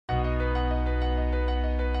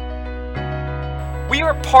we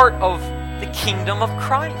are part of the kingdom of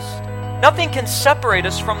Christ. Nothing can separate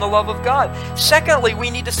us from the love of God. Secondly, we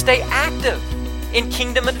need to stay active in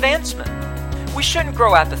kingdom advancement. We shouldn't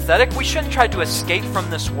grow apathetic. We shouldn't try to escape from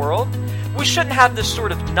this world. We shouldn't have this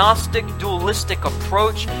sort of Gnostic, dualistic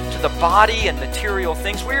approach to the body and material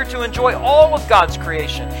things. We are to enjoy all of God's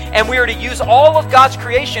creation, and we are to use all of God's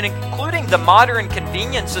creation, including the modern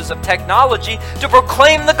conveniences of technology, to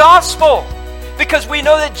proclaim the gospel. Because we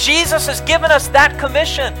know that Jesus has given us that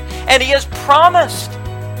commission, and He has promised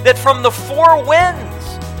that from the four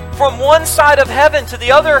winds, from one side of heaven to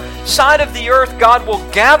the other side of the earth, God will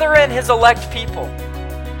gather in His elect people.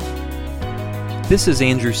 This is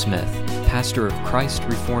Andrew Smith, pastor of Christ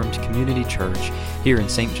Reformed Community Church here in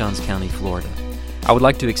St. Johns County, Florida. I would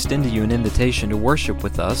like to extend to you an invitation to worship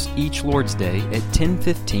with us each Lord's Day at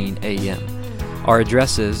 10:15 a.m. Our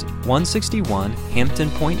address is 161 Hampton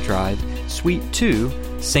Point Drive, Suite 2,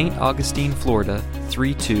 St. Augustine, Florida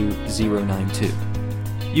 32092.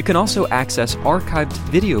 You can also access archived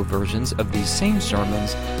video versions of these same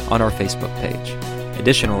sermons on our Facebook page.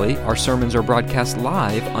 Additionally, our sermons are broadcast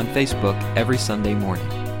live on Facebook every Sunday morning.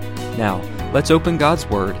 Now, let's open God's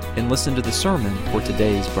Word and listen to the sermon for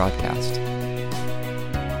today's broadcast.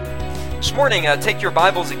 This morning, take your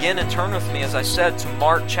Bibles again and turn with me, as I said, to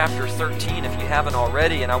Mark chapter 13 if you haven't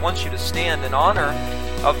already. And I want you to stand in honor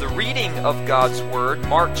of the reading of God's Word.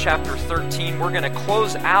 Mark chapter 13. We're going to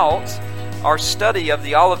close out our study of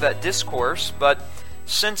the Olivet Discourse, but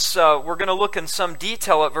since we're going to look in some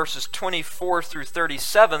detail at verses 24 through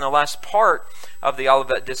 37, the last part of the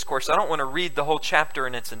Olivet Discourse, I don't want to read the whole chapter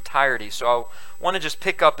in its entirety, so I want to just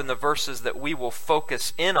pick up in the verses that we will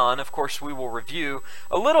focus in on. Of course, we will review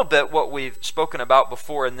a little bit what we've spoken about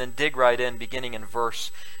before and then dig right in, beginning in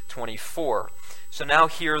verse 24. So now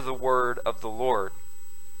hear the word of the Lord.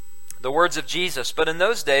 The words of Jesus, "But in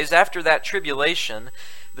those days, after that tribulation,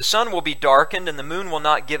 the sun will be darkened, and the moon will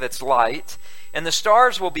not give its light, and the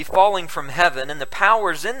stars will be falling from heaven, and the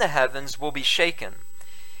powers in the heavens will be shaken.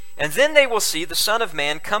 And then they will see the Son of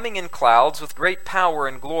Man coming in clouds with great power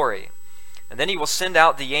and glory. And then He will send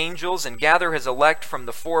out the angels and gather His elect from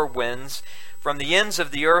the four winds, from the ends of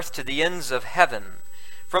the earth to the ends of heaven.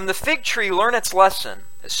 From the fig tree learn its lesson.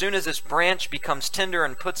 As soon as its branch becomes tender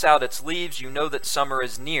and puts out its leaves, you know that summer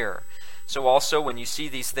is near. So also when you see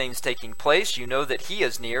these things taking place, you know that He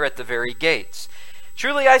is near at the very gates.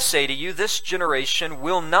 Truly I say to you, this generation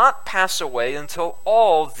will not pass away until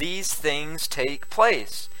all these things take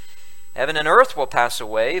place. Heaven and earth will pass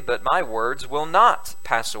away, but my words will not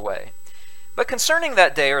pass away. But concerning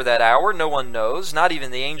that day or that hour, no one knows, not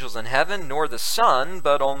even the angels in heaven, nor the Son,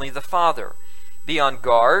 but only the Father. Be on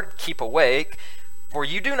guard, keep awake, for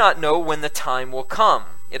you do not know when the time will come.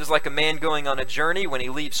 It is like a man going on a journey when he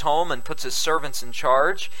leaves home and puts his servants in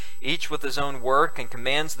charge, each with his own work, and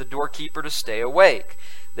commands the doorkeeper to stay awake.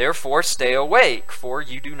 Therefore stay awake, for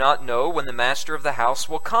you do not know when the master of the house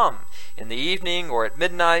will come, in the evening, or at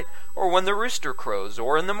midnight, or when the rooster crows,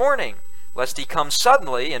 or in the morning, lest he come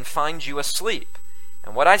suddenly and find you asleep.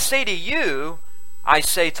 And what I say to you, I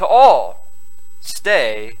say to all,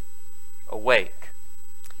 stay awake."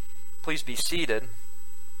 Please be seated.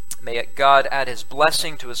 May God add His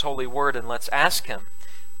blessing to His holy word, and let's ask Him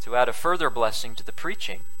to add a further blessing to the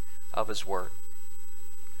preaching of His word.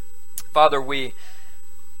 Father, we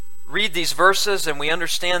read these verses and we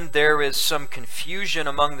understand there is some confusion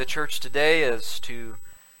among the church today as to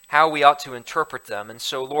how we ought to interpret them. And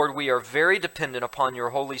so, Lord, we are very dependent upon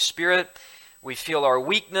Your Holy Spirit. We feel our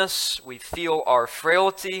weakness, we feel our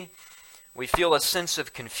frailty, we feel a sense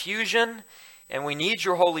of confusion, and we need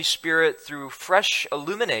Your Holy Spirit through fresh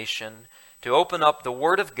illumination to open up the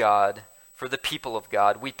Word of God for the people of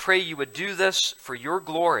God. We pray You would do this for Your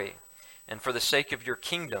glory and for the sake of Your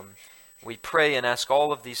kingdom. We pray and ask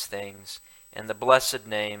all of these things in the blessed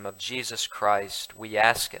name of Jesus Christ. We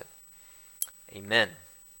ask it. Amen.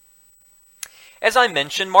 As I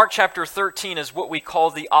mentioned, Mark chapter 13 is what we call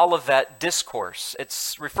the Olivet Discourse.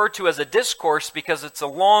 It's referred to as a discourse because it's a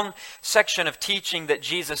long section of teaching that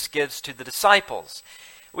Jesus gives to the disciples.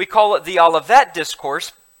 We call it the Olivet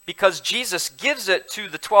Discourse because Jesus gives it to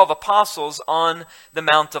the 12 apostles on the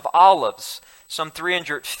Mount of Olives, some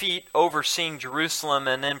 300 feet overseeing Jerusalem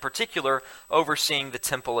and in particular overseeing the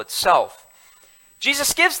temple itself.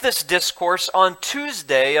 Jesus gives this discourse on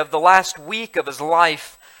Tuesday of the last week of His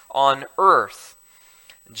life on earth.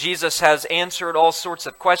 Jesus has answered all sorts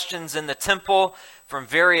of questions in the temple from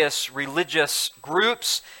various religious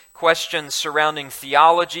groups, questions surrounding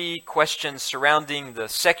theology, questions surrounding the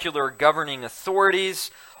secular governing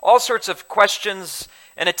authorities, all sorts of questions,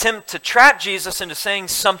 an attempt to trap Jesus into saying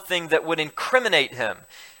something that would incriminate Him,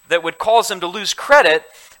 that would cause him to lose credit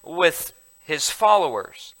with his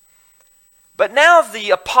followers. But now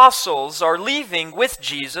the apostles are leaving with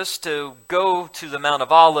Jesus to go to the Mount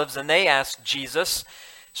of Olives, and they ask Jesus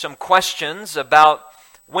some questions about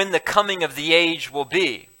when the coming of the age will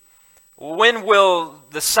be. When will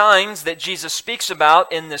the signs that Jesus speaks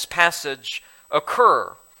about in this passage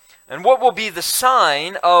occur? And what will be the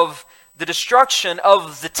sign of the destruction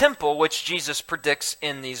of the temple, which Jesus predicts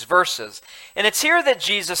in these verses? And it's here that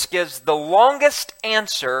Jesus gives the longest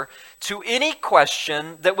answer to any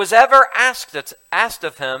question that was ever asked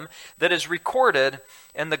of him that is recorded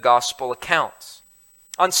in the gospel accounts.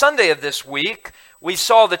 On Sunday of this week, we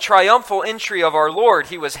saw the triumphal entry of our Lord.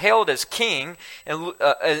 He was hailed as king.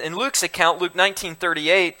 In Luke's account, Luke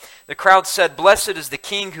 19:38, the crowd said, "Blessed is the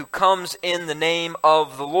King who comes in the name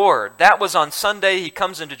of the Lord." That was on Sunday. He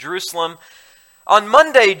comes into Jerusalem. On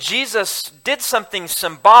Monday, Jesus did something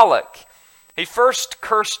symbolic. He first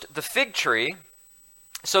cursed the fig tree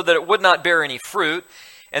so that it would not bear any fruit.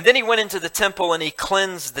 And then he went into the temple and he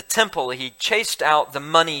cleansed the temple. He chased out the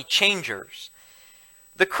money changers.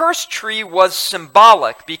 The cursed tree was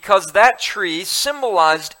symbolic because that tree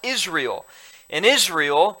symbolized Israel, an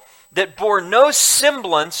Israel that bore no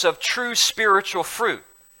semblance of true spiritual fruit.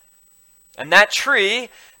 And that tree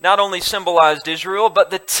not only symbolized Israel,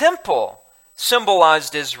 but the temple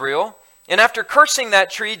symbolized Israel. And after cursing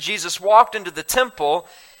that tree, Jesus walked into the temple.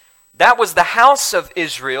 That was the house of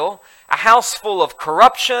Israel, a house full of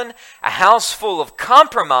corruption, a house full of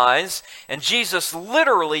compromise, and Jesus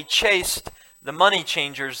literally chased the money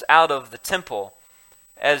changers out of the temple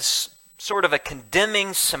as sort of a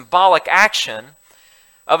condemning symbolic action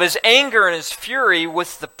of his anger and his fury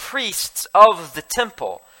with the priests of the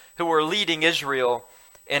temple who were leading Israel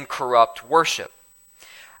in corrupt worship.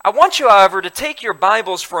 I want you, however, to take your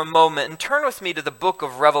Bibles for a moment and turn with me to the book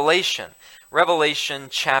of Revelation, Revelation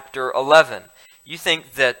chapter 11. You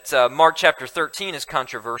think that Mark chapter 13 is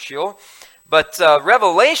controversial, but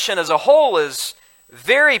Revelation as a whole is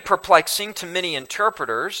very perplexing to many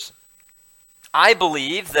interpreters. I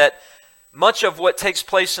believe that much of what takes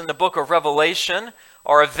place in the book of Revelation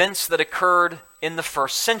are events that occurred in the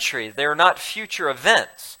first century. They are not future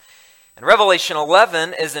events. And Revelation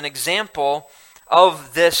 11 is an example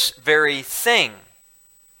of this very thing.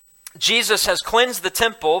 Jesus has cleansed the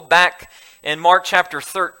temple back in Mark chapter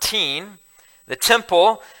 13. The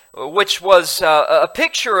temple, which was a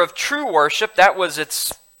picture of true worship, that was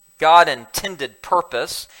its God-intended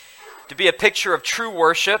purpose, to be a picture of true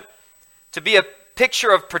worship, to be a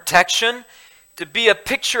picture of protection, to be a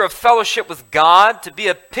picture of fellowship with God, to be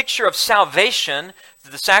a picture of salvation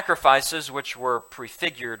through the sacrifices which were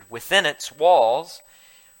prefigured within its walls.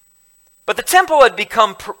 But the temple had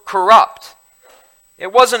become corrupt.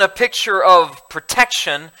 It wasn't a picture of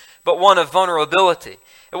protection, but one of vulnerability.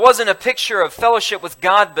 It wasn't a picture of fellowship with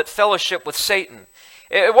God, but fellowship with Satan.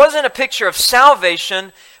 It wasn't a picture of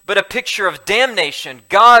salvation, but a picture of damnation,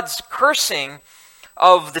 God's cursing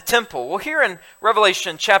of the temple. Well, here in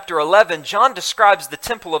Revelation chapter 11, John describes the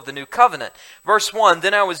temple of the new covenant. Verse 1,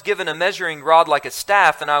 "Then I was given a measuring rod like a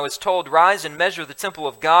staff, and I was told, 'Rise and measure the temple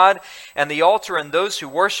of God and the altar and those who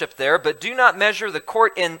worship there, but do not measure the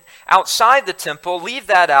court outside the temple. Leave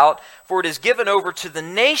that out, for it is given over to the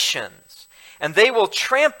nations, and they will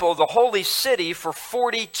trample the holy city for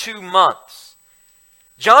 42 months.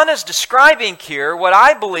 John is describing here what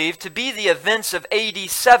I believe to be the events of AD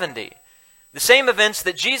 70. The same events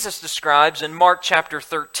that Jesus describes in Mark chapter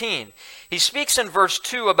 13. He speaks in verse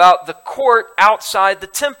 2 about the court outside the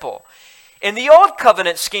temple. In the Old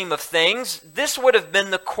Covenant scheme of things, this would have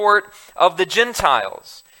been the court of the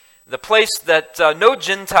Gentiles. The place that no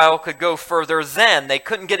Gentile could go further than. They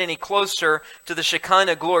couldn't get any closer to the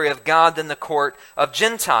Shekinah glory of God than the court of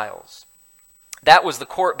Gentiles. That was the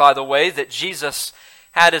court, by the way, that Jesus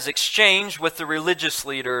had his exchange with the religious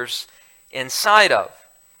leaders inside of.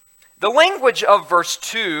 The language of verse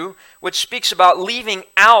 2, which speaks about leaving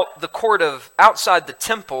out the court of outside the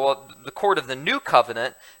temple, the court of the new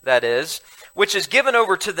covenant, that is, which is given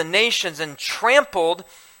over to the nations and trampled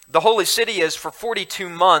the holy city is for 42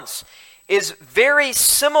 months, is very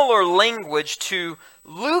similar language to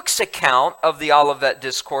Luke's account of the Olivet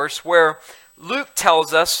Discourse, where Luke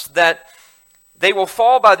tells us that they will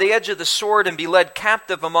fall by the edge of the sword and be led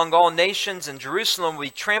captive among all nations, and Jerusalem will be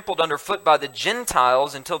trampled underfoot by the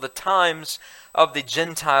Gentiles until the times of the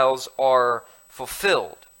Gentiles are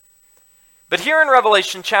fulfilled. But here in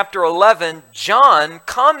Revelation chapter 11, John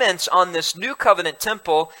comments on this new covenant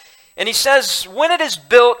temple, and he says, when it is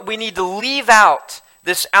built, we need to leave out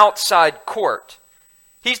this outside court.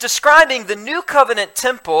 He's describing the new covenant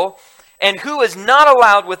temple and who is not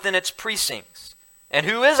allowed within its precincts. And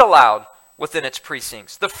who is allowed within its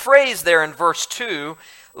precincts? The phrase there in verse 2,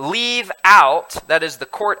 leave out, that is the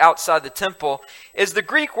court outside the temple, is the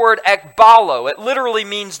Greek word ekbalo. It literally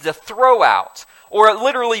means to throw out, or it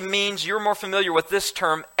literally means, you're more familiar with this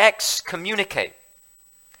term, excommunicate.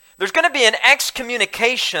 There's going to be an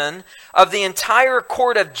excommunication of the entire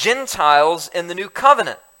court of Gentiles in the new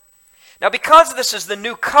covenant. Now, because this is the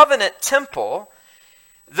new covenant temple,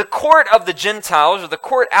 the court of the Gentiles, or the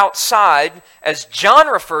court outside, as John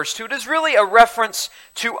refers to it, is really a reference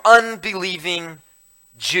to unbelieving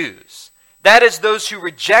Jews. That is, those who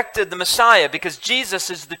rejected the Messiah, because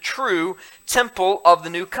Jesus is the true temple of the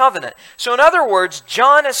new covenant. So in other words,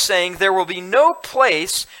 John is saying there will be no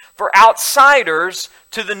place for outsiders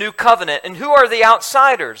to the new covenant. And who are the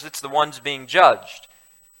outsiders? It's the ones being judged.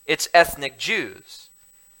 It's ethnic Jews.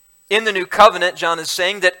 In the new covenant, John is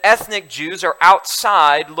saying that ethnic Jews are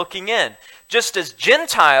outside looking in. Just as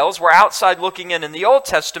Gentiles were outside looking in the Old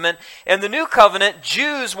Testament, in the New Covenant,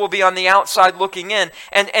 Jews will be on the outside looking in.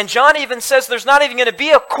 And John even says there's not even going to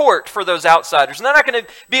be a court for those outsiders. And they're not going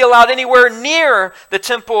to be allowed anywhere near the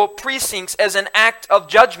temple precincts as an act of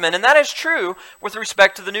judgment. And that is true with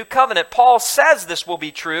respect to the New Covenant. Paul says this will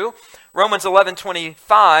be true, Romans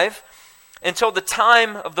 11:25, until the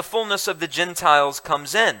time of the fullness of the Gentiles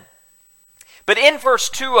comes in. But in verse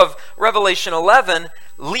 2 of Revelation 11,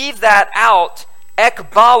 leave that out,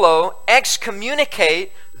 ekbalo,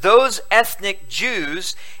 excommunicate those ethnic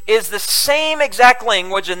Jews, is the same exact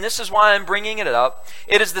language, and this is why I'm bringing it up.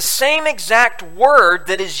 It is the same exact word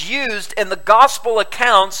that is used in the gospel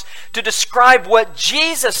accounts to describe what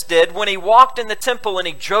Jesus did when he walked in the temple and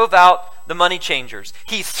he drove out the money changers.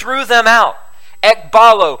 He threw them out.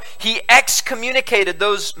 Ekbalo, he excommunicated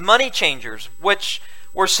those money changers, which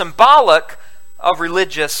were symbolic of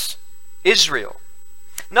religious Israel.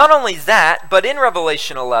 Not only that, but in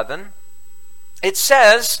Revelation 11, it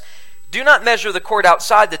says, do not measure the court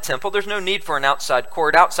outside the temple. There's no need for an outside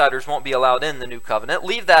court. Outsiders won't be allowed in the new covenant.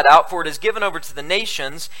 Leave that out, for it is given over to the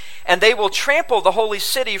nations, and they will trample the holy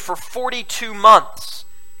city for 42 months.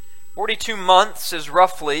 42 months is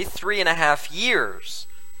roughly 3.5 years.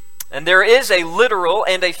 And there is a literal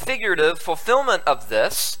and a figurative fulfillment of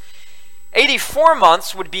this. 84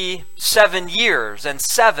 months would be 7 years, and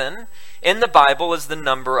 7 in the Bible is the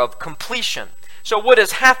number of completion. So what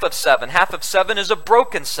is half of 7? Half of 7 is a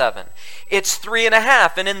broken 7. It's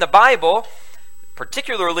 3.5, and in the Bible,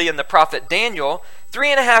 particularly in the prophet Daniel,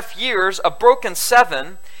 3.5 years, a broken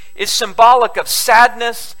 7, is symbolic of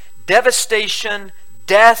sadness, devastation,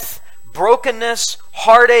 death, brokenness,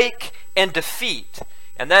 heartache, and defeat.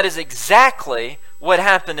 And that is exactly what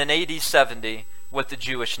happened in AD 70 with the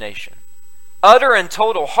Jewish nation. Utter and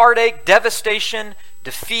total heartache, devastation,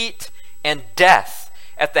 defeat, and death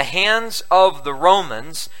at the hands of the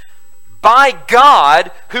Romans by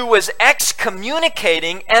God, who was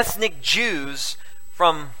excommunicating ethnic Jews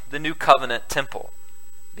from the New Covenant temple.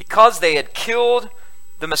 Because they had killed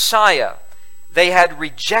the Messiah, they had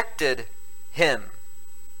rejected him.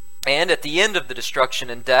 And at the end of the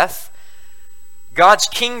destruction and death, God's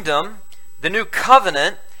kingdom, the New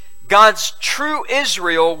Covenant, God's true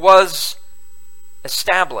Israel was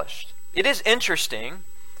established. It is interesting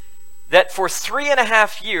that for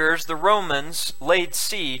 3.5 years the Romans laid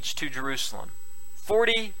siege to Jerusalem.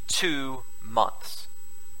 42 months.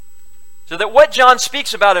 So that what John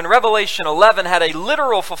speaks about in Revelation 11 had a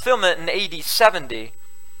literal fulfillment in AD 70,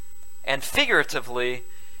 and figuratively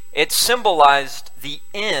it symbolized the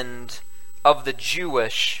end of the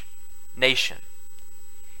Jewish nation.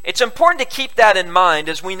 It's important to keep that in mind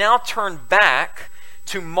as we now turn back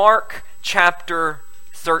to Mark chapter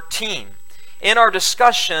 13. In our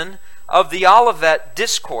discussion of the Olivet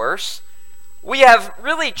Discourse, we have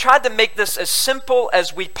really tried to make this as simple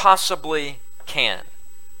as we possibly can.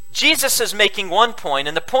 Jesus is making one point,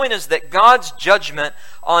 and the point is that God's judgment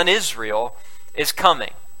on Israel is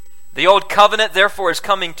coming. The old covenant, therefore, is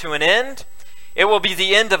coming to an end. It will be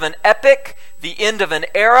the end of an epoch, the end of an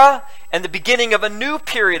era, and the beginning of a new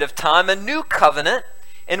period of time, a new covenant,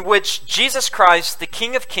 in which Jesus Christ, the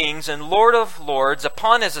King of Kings and Lord of Lords,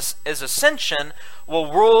 upon his ascension,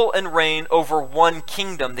 will rule and reign over one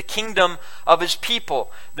kingdom, the kingdom of his people,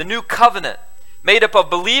 the new covenant, made up of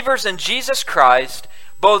believers in Jesus Christ,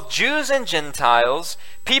 both Jews and Gentiles,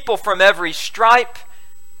 people from every stripe,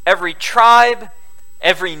 every tribe,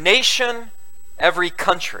 every nation, every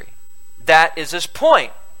country. That is his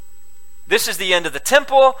point. This is the end of the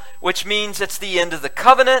temple, which means it's the end of the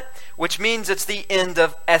covenant, which means it's the end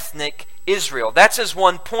of ethnic Israel. That's his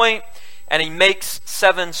one point, and he makes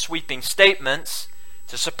 7 sweeping statements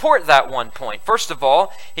to support that one point. First of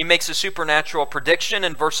all, he makes a supernatural prediction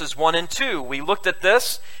in verses 1 and 2. We looked at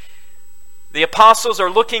this. The apostles are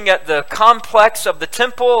looking at the complex of the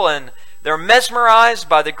temple, and they're mesmerized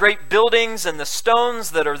by the great buildings and the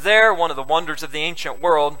stones that are there, one of the wonders of the ancient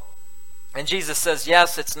world. And Jesus says,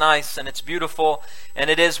 yes, it's nice and it's beautiful and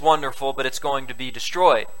it is wonderful, but it's going to be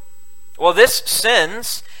destroyed. Well, this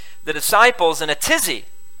sends the disciples in a tizzy.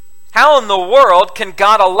 How in the world can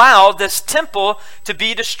God allow this temple to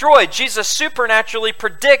be destroyed? Jesus supernaturally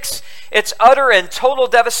predicts its utter and total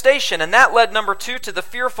devastation. And that led, number 2, to the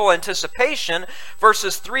fearful anticipation,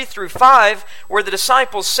 verses 3 through 5, where the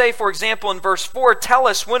disciples say, for example, in verse 4, tell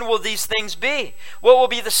us, when will these things be? What will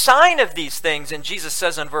be the sign of these things? And Jesus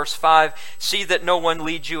says in verse 5, see that no one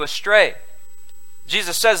leads you astray.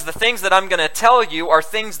 Jesus says the things that I'm going to tell you are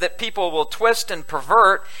things that people will twist and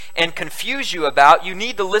pervert and confuse you about. You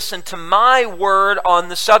need to listen to my word on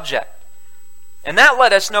the subject. And that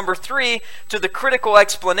led us, number 3, to the critical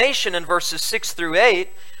explanation in verses 6 through 8,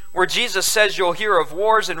 where Jesus says you'll hear of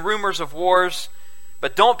wars and rumors of wars,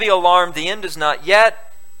 but don't be alarmed, the end is not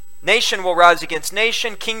yet. Nation will rise against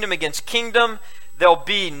nation, kingdom against kingdom. There'll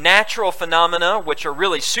be natural phenomena, which are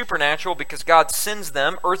really supernatural because God sends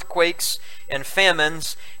them, earthquakes and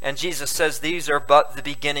famines, and Jesus says these are but the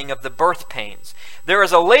beginning of the birth pains. There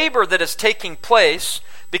is a labor that is taking place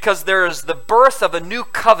because there is the birth of a new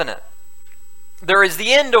covenant. There is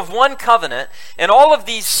the end of one covenant, and all of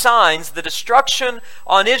these signs, the destruction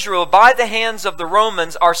on Israel by the hands of the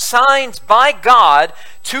Romans, are signs by God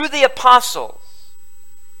to the apostles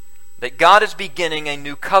that God is beginning a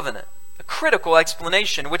new covenant. Critical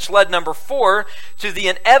explanation, which led, number 4, to the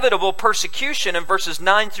inevitable persecution in verses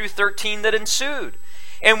 9 through 13 that ensued,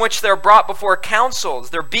 in which they're brought before councils,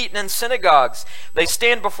 they're beaten in synagogues, they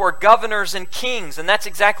stand before governors and kings, and that's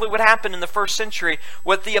exactly what happened in the first century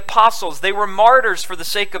with the apostles. They were martyrs for the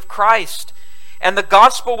sake of Christ, and the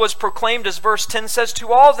gospel was proclaimed, as verse 10 says,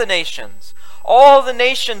 to all the nations. All the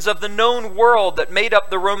nations of the known world that made up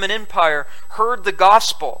the Roman Empire heard the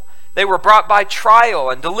gospel. They were brought by trial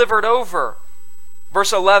and delivered over.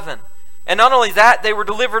 Verse 11. And not only that, they were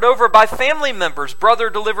delivered over by family members. Brother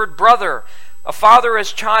delivered brother. A father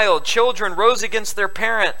his child. Children rose against their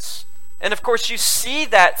parents. And of course, you see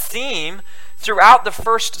that theme throughout the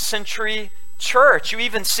first century church. You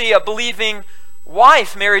even see a believing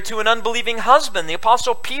wife married to an unbelieving husband. The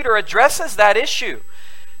Apostle Peter addresses that issue.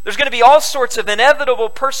 There's going to be all sorts of inevitable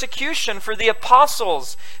persecution for the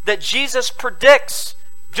apostles that Jesus predicts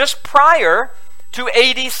just prior to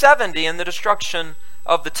AD 70 and the destruction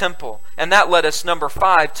of the temple. And that led us, number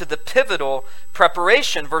 5, to the pivotal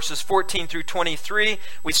preparation, verses 14 through 23.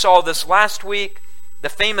 We saw this last week, the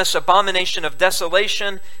famous abomination of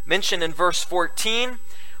desolation mentioned in verse 14,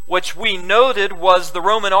 which we noted was the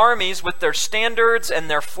Roman armies with their standards and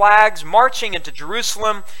their flags marching into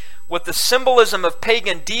Jerusalem with the symbolism of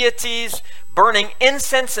pagan deities, burning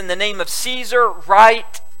incense in the name of Caesar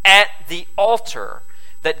right at the altar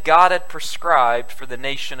that God had prescribed for the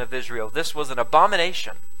nation of Israel. This was an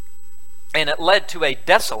abomination, and it led to a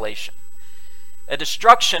desolation, a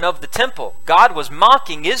destruction of the temple. God was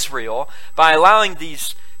mocking Israel by allowing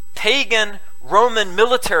these pagan Roman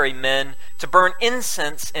military men to burn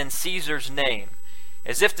incense in Caesar's name,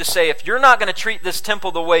 as if to say, if you're not going to treat this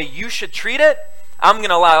temple the way you should treat it, I'm going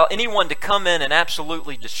to allow anyone to come in and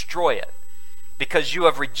absolutely destroy it because you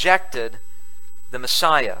have rejected the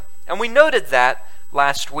Messiah. And we noted that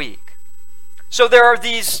last week. So there are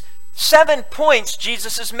these 7 points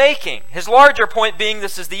Jesus is making. His larger point being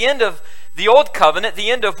this is the end of the old covenant, the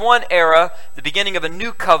end of one era, the beginning of a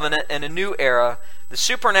new covenant and a new era, the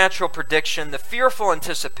supernatural prediction, the fearful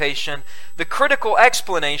anticipation, the critical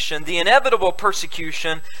explanation, the inevitable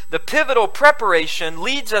persecution, the pivotal preparation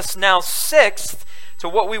leads us now 6th to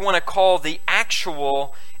what we want to call the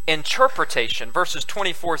actual interpretation, verses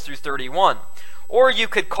 24 through 31. Or you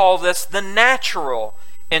could call this the natural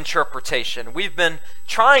interpretation. We've been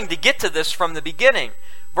trying to get to this from the beginning.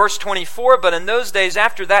 Verse 24, but in those days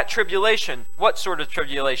after that tribulation, what sort of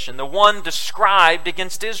tribulation? The one described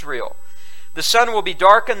against Israel. The sun will be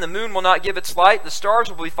darkened, the moon will not give its light, the stars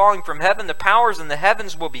will be falling from heaven, the powers in the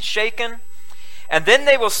heavens will be shaken. And then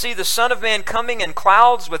they will see the Son of Man coming in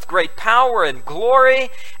clouds with great power and glory.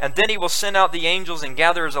 And then he will send out the angels and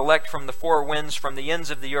gather his elect from the four winds, from the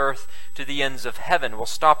ends of the earth to the ends of heaven. We'll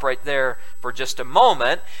stop right there for just a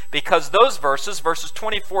moment, because those verses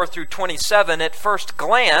 24 through 27, at first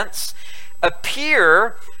glance,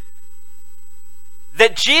 appear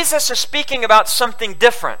that Jesus is speaking about something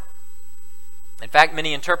different. In fact,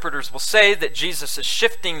 many interpreters will say that Jesus is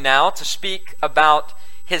shifting now to speak about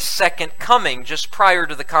his second coming just prior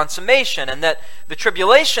to the consummation, and that the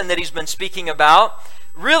tribulation that he's been speaking about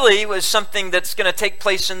really was something that's going to take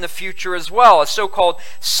place in the future as well, a so-called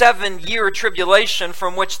 7-year tribulation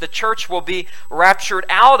from which the church will be raptured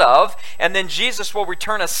out of, and then Jesus will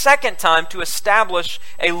return a second time to establish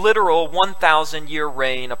a literal 1,000-year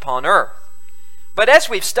reign upon earth. But as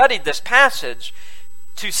we've studied this passage,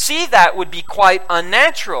 to see that would be quite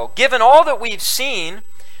unnatural, given all that we've seen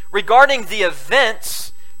regarding the events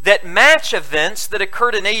that match events that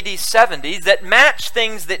occurred in AD 70, that match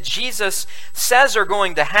things that Jesus says are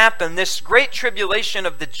going to happen, this great tribulation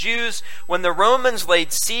of the Jews when the Romans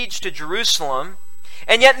laid siege to Jerusalem.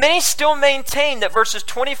 And yet many still maintain that verses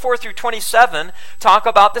 24 through 27 talk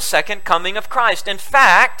about the second coming of Christ. In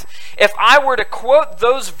fact, if I were to quote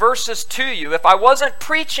those verses to you, if I wasn't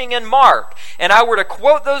preaching in Mark, and I were to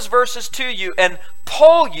quote those verses to you and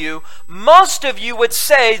poll you, most of you would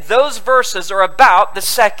say those verses are about the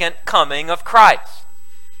second coming of Christ.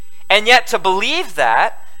 And yet to believe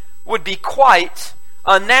that would be quite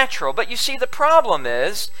unnatural. But you see, the problem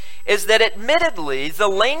is that admittedly, the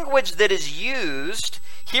language that is used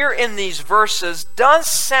here in these verses does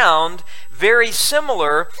sound very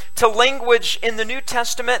similar to language in the New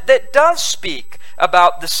Testament that does speak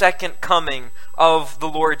about the second coming of the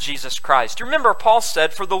Lord Jesus Christ. Remember, Paul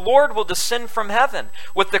said, "For the Lord will descend from heaven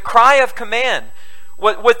with the cry of command,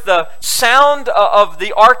 with the sound of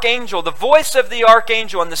the archangel, the voice of the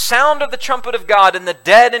archangel, and the sound of the trumpet of God, and the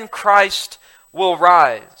dead in Christ will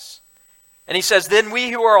rise." And he says, "Then we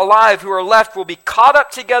who are alive, who are left, will be caught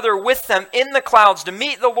up together with them in the clouds to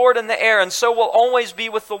meet the Lord in the air, and so will always be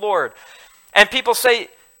with the Lord." And people say,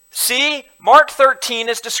 see, Mark 13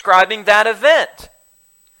 is describing that event.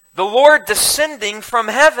 The Lord descending from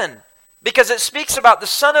heaven, because it speaks about the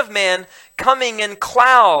Son of Man coming in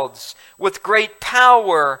clouds with great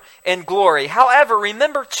power and glory. However,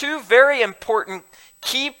 remember two very important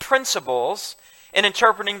key principles in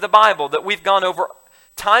interpreting the Bible that we've gone over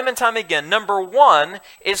time and time again. Number one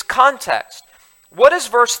is context. What does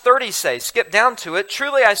verse 30 say? Skip down to it.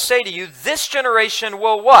 "Truly I say to you, this generation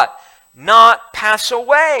will" what? "Not pass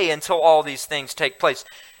away until all these things take place."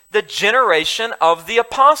 The generation of the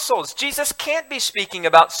apostles. Jesus can't be speaking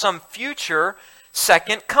about some future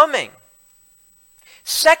second coming.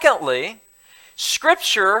 Secondly,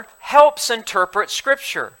 Scripture helps interpret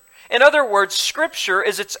Scripture. In other words, Scripture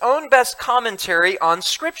is its own best commentary on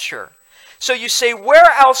Scripture. So you say,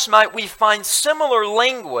 where else might we find similar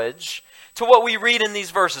language to what we read in these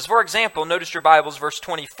verses? For example, notice your Bibles, verse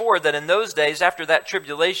 24, that in those days, after that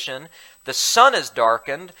tribulation, the sun is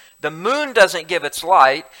darkened, the moon doesn't give its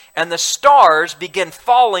light, and the stars begin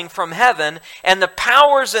falling from heaven, and the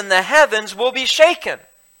powers in the heavens will be shaken.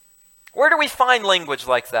 Where do we find language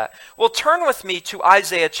like that? Well, turn with me to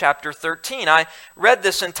Isaiah chapter 13. I read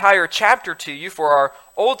this entire chapter to you for our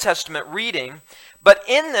Old Testament reading, but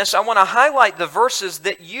in this I want to highlight the verses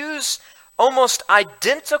that use almost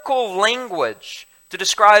identical language to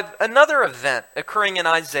describe another event occurring in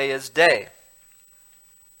Isaiah's day.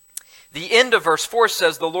 The end of verse 4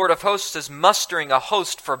 says, "The Lord of hosts is mustering a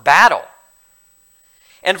host for battle."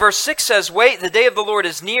 And verse 6 says, "Wait, the day of the Lord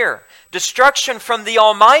is near. Destruction from the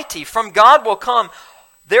Almighty, from God will come.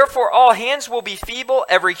 Therefore all hands will be feeble,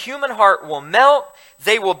 every human heart will melt.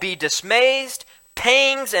 They will be dismayed.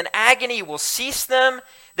 Pangs and agony will seize them.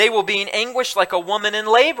 They will be in anguish like a woman in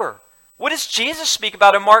labor." What does Jesus speak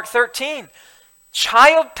about in Mark 13?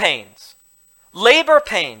 Child pains, labor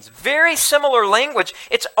pains, very similar language.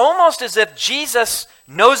 It's almost as if Jesus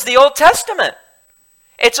knows the Old Testament.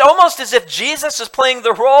 It's almost as if Jesus is playing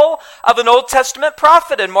the role of an Old Testament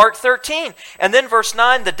prophet in Mark 13. And then verse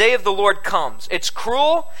 9, "The day of the Lord comes." It's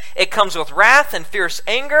cruel. It comes with wrath and fierce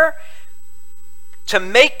anger to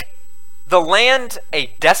make the land a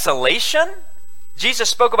desolation.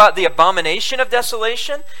 Jesus spoke about the abomination of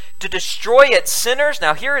desolation, to destroy its sinners.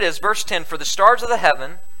 Now here it is, verse 10, "For the stars of the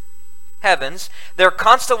heavens, their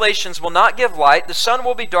constellations will not give light. The sun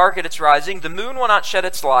will be dark at its rising. The moon will not shed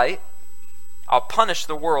its light. I'll punish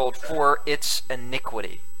the world for its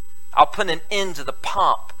iniquity. I'll put an end to the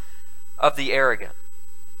pomp of the arrogant."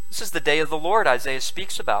 This is the day of the Lord Isaiah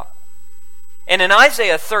speaks about. And in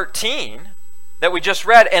Isaiah 13, that we just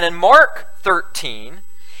read, and in Mark 13,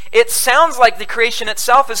 it sounds like the creation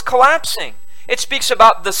itself is collapsing. It speaks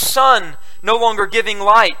about the sun no longer giving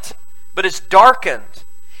light, but is darkened.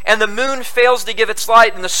 And the moon fails to give its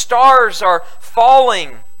light, and the stars are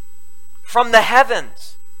falling from the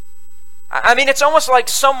heavens. I mean, it's almost like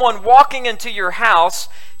someone walking into your house,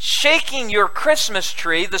 shaking your Christmas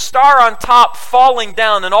tree, the star on top falling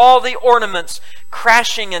down, and all the ornaments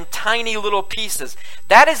crashing in tiny little pieces.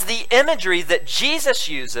 That is the imagery that Jesus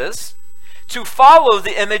uses to follow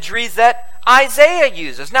the imagery that Isaiah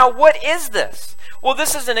uses. Now, what is this? Well,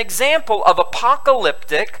 this is an example of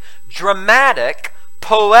apocalyptic, dramatic,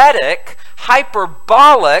 poetic,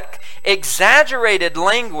 hyperbolic, exaggerated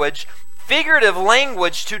language, figurative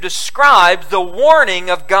language to describe the warning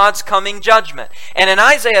of God's coming judgment. And in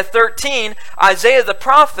Isaiah 13, Isaiah the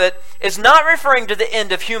prophet is not referring to the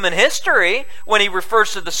end of human history when he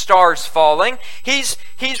refers to the stars falling. He's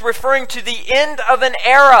referring to the end of an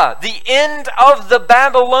era, the end of the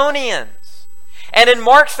Babylonians. And in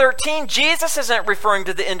Mark 13, Jesus isn't referring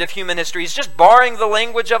to the end of human history. He's just borrowing the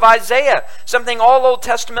language of Isaiah, something all Old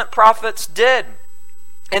Testament prophets did.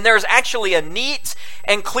 And there's actually a neat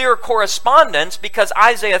and clear correspondence because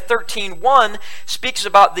Isaiah 13:1 speaks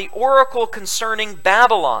about the oracle concerning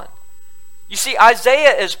Babylon. You see,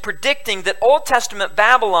 Isaiah is predicting that Old Testament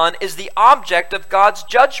Babylon is the object of God's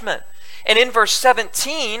judgment. And in verse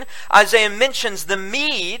 17, Isaiah mentions the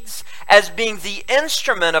Medes as being the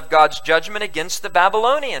instrument of God's judgment against the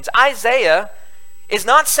Babylonians. Isaiah is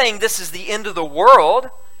not saying this is the end of the world.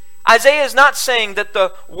 Isaiah is not saying that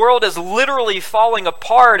the world is literally falling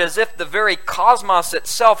apart as if the very cosmos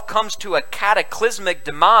itself comes to a cataclysmic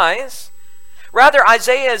demise. Rather,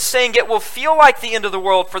 Isaiah is saying it will feel like the end of the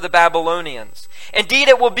world for the Babylonians. Indeed,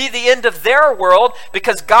 it will be the end of their world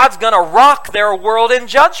because God's going to rock their world in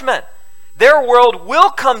judgment. Their world will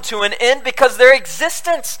come to an end because their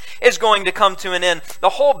existence is going to come to an end. The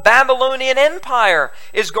whole Babylonian Empire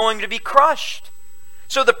is going to be crushed.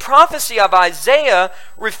 So the prophecy of Isaiah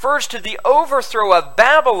refers to the overthrow of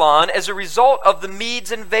Babylon as a result of the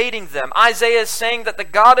Medes invading them. Isaiah is saying that the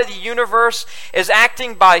God of the universe is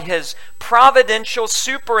acting by his providential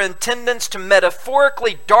superintendence to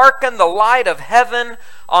metaphorically darken the light of heaven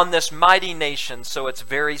on this mighty nation so its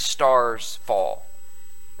very stars fall.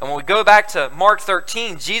 And when we go back to Mark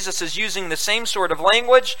 13, Jesus is using the same sort of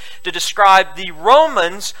language to describe the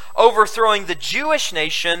Romans overthrowing the Jewish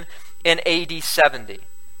nation in AD 70.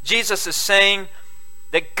 Jesus is saying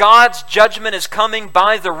that God's judgment is coming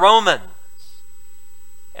by the Romans.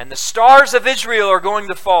 And the stars of Israel are going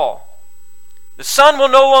to fall. The sun will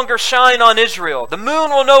no longer shine on Israel. The moon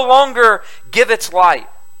will no longer give its light.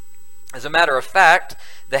 As a matter of fact,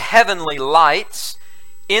 the heavenly lights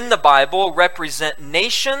in the Bible represent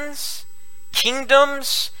nations,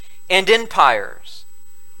 kingdoms, and empires.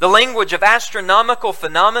 The language of astronomical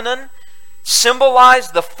phenomenon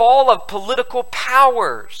symbolized the fall of political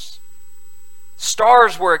powers.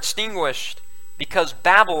 Stars were extinguished because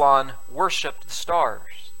Babylon worshipped the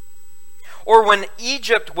stars. Or when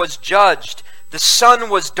Egypt was judged, the sun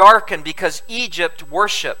was darkened because Egypt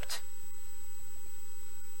worshipped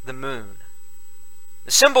the moon.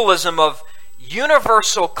 The symbolism of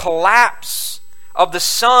universal collapse of the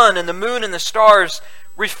sun and the moon and the stars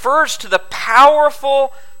refers to the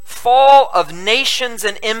powerful fall of nations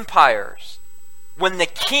and empires when the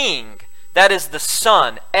king, that is the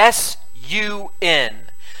sun, S-U-N,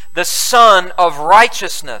 the Son of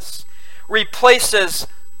Righteousness, replaces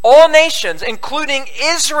all nations, including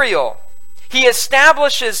Israel. He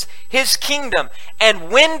establishes his kingdom.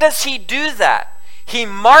 And when does he do that? He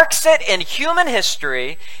marks it in human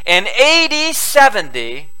history in AD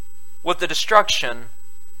 70 with the destruction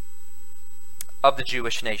of the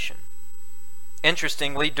Jewish nation.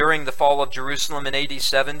 Interestingly, during the fall of Jerusalem in AD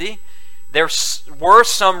 70, there were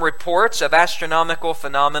some reports of astronomical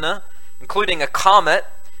phenomena, including a comet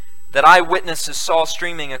that eyewitnesses saw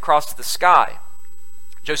streaming across the sky.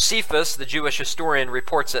 Josephus, the Jewish historian,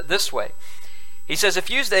 reports it this way. He says, a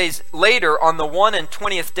few days later, on the 1 and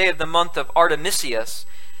 20th day of the month of Artemisius,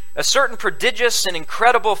 a certain prodigious and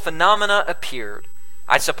incredible phenomena appeared.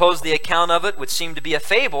 I suppose the account of it would seem to be a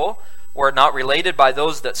fable, were it not related by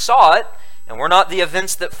those that saw it, and were not the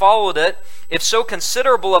events that followed it, if so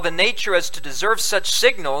considerable of a nature as to deserve such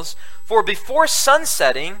signals. For before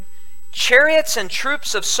sunsetting, chariots and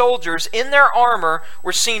troops of soldiers in their armor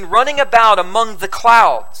were seen running about among the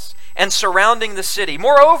clouds and surrounding the city.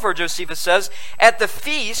 Moreover, Josephus says, at the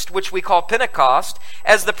feast, which we call Pentecost,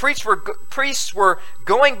 as the priests were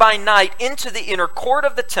going by night into the inner court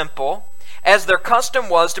of the temple, as their custom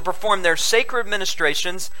was to perform their sacred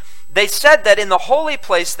ministrations, they said that in the holy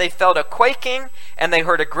place they felt a quaking, and they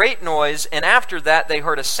heard a great noise, and after that they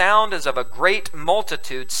heard a sound as of a great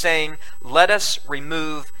multitude, saying, let us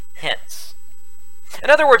remove hence. In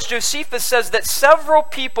other words, Josephus says that several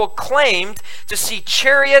people claimed to see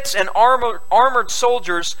chariots and armored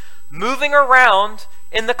soldiers moving around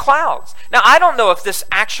in the clouds. Now, I don't know if this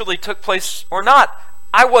actually took place or not.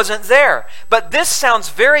 I wasn't there. But this sounds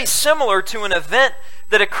very similar to an event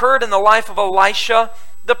that occurred in the life of Elisha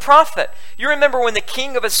the prophet. You remember when the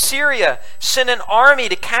king of Assyria sent an army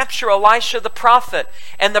to capture Elisha the prophet,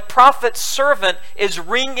 and the prophet's servant is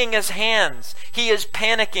wringing his hands. He is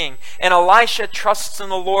panicking, and Elisha trusts in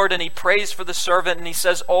the Lord, and he prays for the servant, and he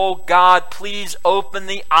says, "Oh God, please open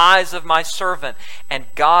the eyes of my servant."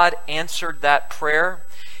 And God answered that prayer.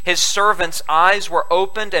 His servant's eyes were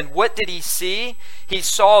opened, and what did he see? He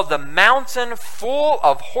saw the mountain full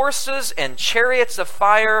of horses and chariots of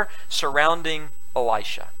fire surrounding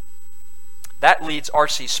Elisha. That leads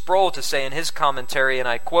R.C. Sproul to say in his commentary, and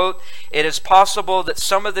I quote, "It is possible that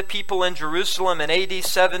some of the people in Jerusalem in AD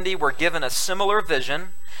 70 were given a similar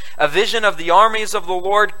vision, a vision of the armies of the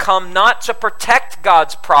Lord come not to protect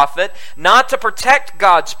God's prophet, not to protect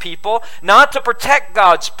God's people, not to protect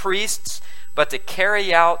God's priests, but to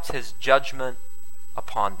carry out his judgment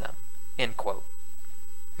upon them." End quote.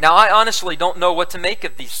 Now, I honestly don't know what to make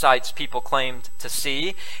of these sights people claimed to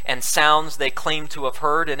see and sounds they claimed to have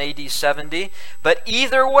heard in AD 70, but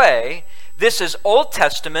either way, this is Old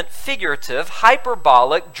Testament, figurative,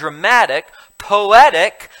 hyperbolic, dramatic,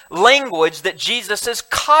 poetic language that Jesus is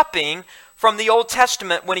copying from the Old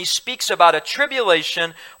Testament when he speaks about a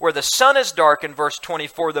tribulation where the sun is dark in verse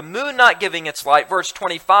 24, the moon not giving its light, verse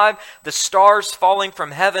 25, the stars falling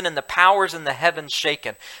from heaven and the powers in the heavens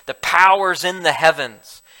shaken. The powers in the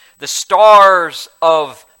heavens. The stars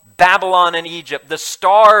of Babylon and Egypt, the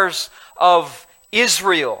stars of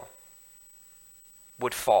Israel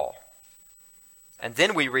would fall. And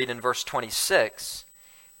then we read in verse 26,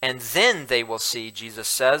 "And then they will see," Jesus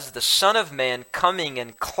says, "the Son of Man coming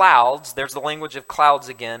in clouds," there's the language of clouds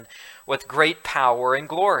again, "with great power and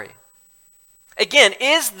glory." Again,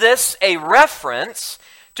 is this a reference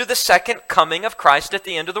to the second coming of Christ at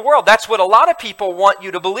the end of the world? That's what a lot of people want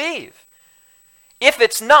you to believe. If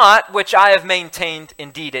it's not, which I have maintained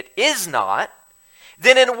indeed it is not,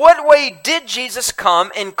 then in what way did Jesus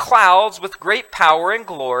come in clouds with great power and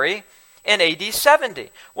glory in AD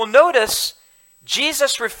 70? Well, notice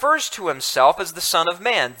Jesus refers to himself as the Son of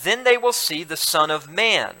Man. Then they will see the Son of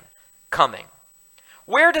Man coming.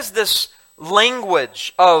 Where does this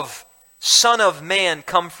language of Son of Man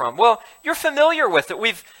come from? Well, you're familiar with it.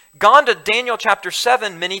 We've gone to Daniel chapter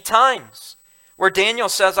 7 many times, where Daniel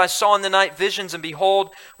says, "I saw in the night visions, and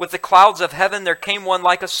behold, with the clouds of heaven there came one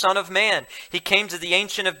like a son of man. He came to the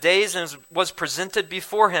Ancient of Days and was presented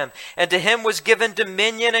before him. And to him was given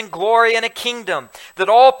dominion and glory and a kingdom, that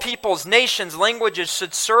all peoples, nations, languages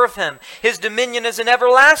should serve him. His dominion is an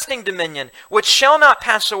everlasting dominion, which shall not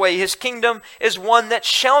pass away. His kingdom is one that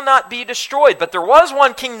shall not be destroyed." But there was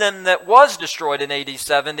one kingdom that was destroyed in AD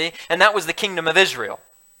 70, and that was the kingdom of Israel.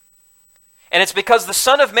 And it's because the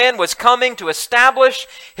Son of Man was coming to establish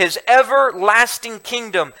his everlasting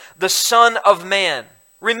kingdom, the Son of Man.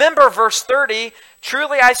 Remember verse 30,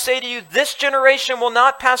 "Truly I say to you, this generation will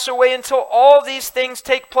not pass away until all these things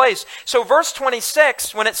take place." So verse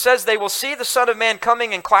 26, when it says they will see the Son of Man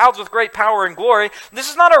coming in clouds with great power and glory, this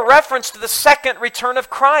is not a reference to the second return of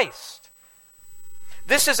Christ.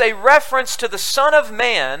 This is a reference to the Son of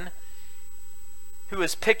Man who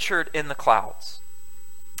is pictured in the clouds.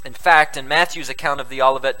 In fact, in Matthew's account of the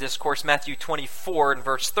Olivet Discourse, Matthew 24 and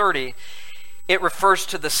verse 30, it refers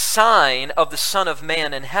to the sign of the Son of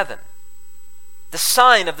Man in heaven. The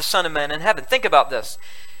sign of the Son of Man in heaven. Think about this.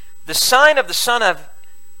 The sign of the Son of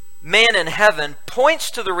Man in heaven points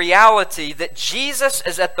to the reality that Jesus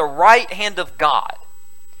is at the right hand of God.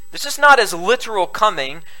 This is not his literal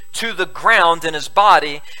coming to the ground in his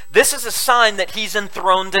body. This is a sign that he's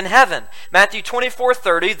enthroned in heaven. Matthew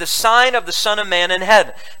 24:30, the sign of the Son of Man in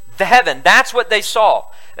heaven. The heaven, that's what they saw.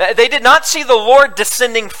 They did not see the Lord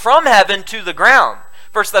descending from heaven to the ground.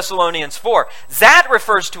 1 Thessalonians 4. That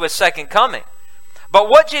refers to his second coming. But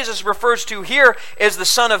what Jesus refers to here is the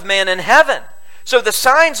Son of Man in heaven. So the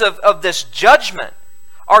signs of this judgment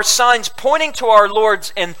are signs pointing to our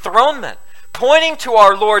Lord's enthronement, pointing to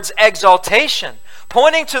our Lord's exaltation,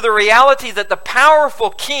 pointing to the reality that the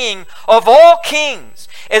powerful King of all kings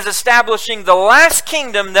is establishing the last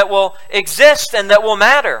kingdom that will exist and that will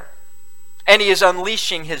matter. And he is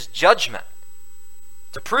unleashing his judgment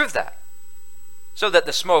to prove that. So that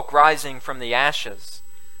the smoke rising from the ashes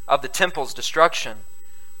of the temple's destruction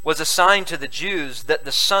was a sign to the Jews that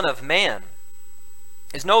the Son of Man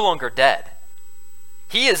is no longer dead.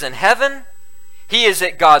 He is in heaven. He is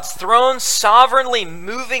at God's throne, sovereignly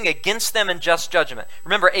moving against them in just judgment.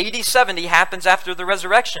 Remember, AD 70 happens after the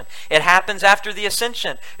resurrection. It happens after the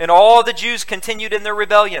ascension. And all the Jews continued in their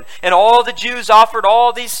rebellion. And all the Jews offered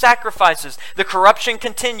all these sacrifices. The corruption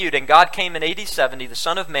continued. And God came in AD 70, the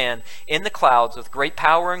Son of Man, in the clouds with great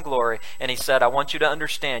power and glory. And He said, I want you to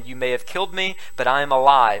understand, you may have killed me, but I am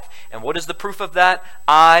alive. And what is the proof of that?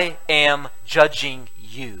 I am judging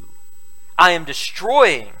you. I am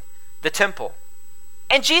destroying the temple.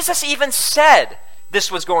 And Jesus even said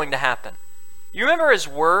this was going to happen. You remember His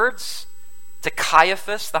words to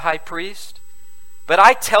Caiaphas, the high priest? But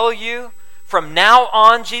I tell you, from now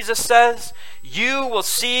on, Jesus says, you will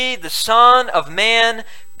see the Son of Man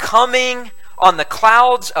coming on the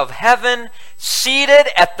clouds of heaven, seated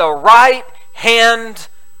at the right hand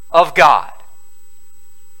of God.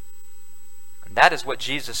 And that is what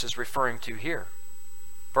Jesus is referring to here.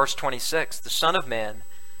 Verse 26, the Son of Man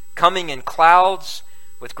coming in clouds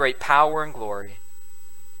with great power and glory.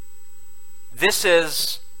 This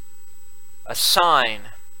is a sign,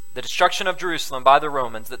 the destruction of Jerusalem by the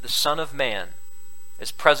Romans, that the Son of Man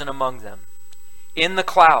is present among them in the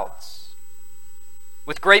clouds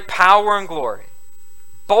with great power and glory,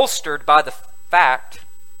 bolstered by the fact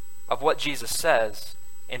of what Jesus says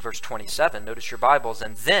in verse 27. Notice your Bibles.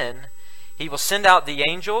 And then He will send out the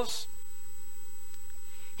angels.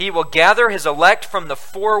 He will gather His elect from the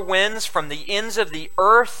four winds, from the ends of the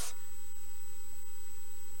earth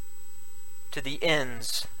to the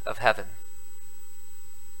ends of heaven.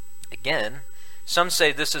 Again, some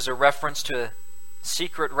say this is a reference to a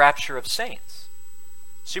secret rapture of saints.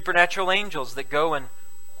 Supernatural angels that go and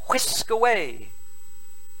whisk away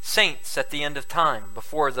saints at the end of time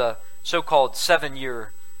before the so-called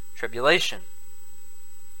 7-year tribulation.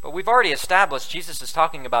 But we've already established Jesus is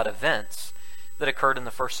talking about events that occurred in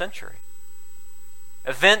the first century.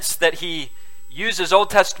 Events that He uses Old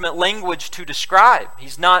Testament language to describe.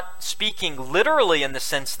 He's not speaking literally in the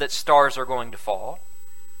sense that stars are going to fall.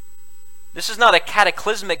 This is not a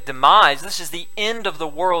cataclysmic demise. This is the end of the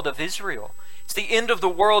world of Israel. It's the end of the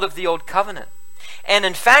world of the Old Covenant. And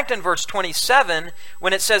in fact, in verse 27,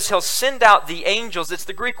 when it says He'll send out the angels, it's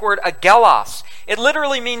the Greek word agelos. It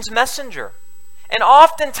literally means messenger. And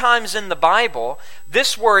oftentimes in the Bible,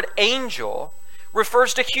 this word angel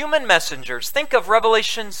refers to human messengers. Think of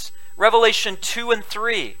Revelation 2 and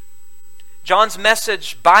 3. John's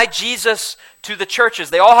message by Jesus to the churches.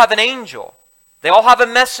 They all have an angel. They all have a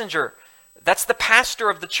messenger. That's the pastor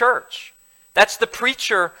of the church. That's the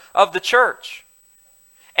preacher of the church.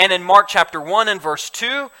 And in Mark chapter 1 and verse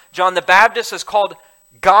 2, John the Baptist is called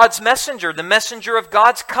God's messenger, the messenger of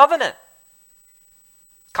God's covenant.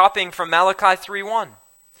 Copying from Malachi 3:1.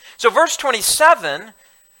 So verse 27,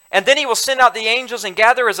 and then He will send out the angels and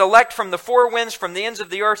gather His elect from the four winds, from the ends of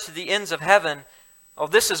the earth to the ends of heaven. Oh,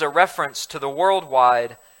 this is a reference to the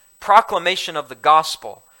worldwide proclamation of the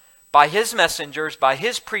gospel by His messengers, by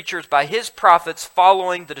His preachers, by His prophets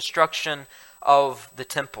following the destruction of the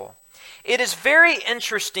temple. It is very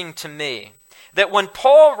interesting to me that when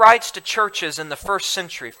Paul writes to churches in the first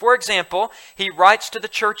century, for example, he writes to the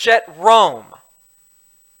church at Rome.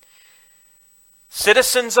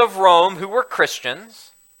 Citizens of Rome who were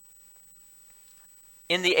Christians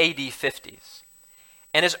in the AD 50s.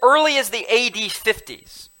 And as early as the AD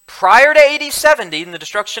 50s, prior to AD 70 and the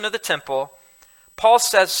destruction of the temple, Paul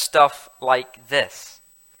says stuff like this.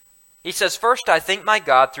 He says, "First, I thank my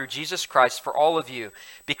God through Jesus Christ for all of you,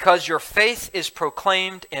 because your faith is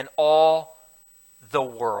proclaimed in all the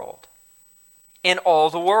world." In all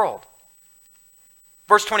the world.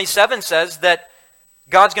 Verse 27 says that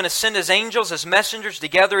God's going to send His angels, His messengers, to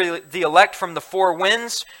gather the elect from the four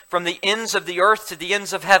winds, from the ends of the earth to the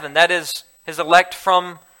ends of heaven. That is, His elect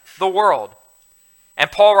from the world.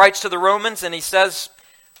 And Paul writes to the Romans and he says,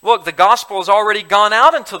 look, the gospel has already gone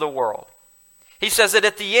out into the world. He says that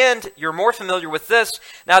at the end, you're more familiar with this,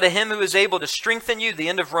 now to Him who is able to strengthen you, the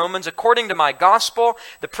end of Romans, according to my gospel,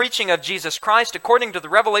 the preaching of Jesus Christ, according to the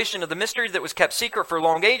revelation of the mystery that was kept secret for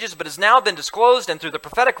long ages, but has now been disclosed and through the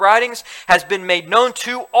prophetic writings has been made known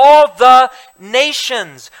to all the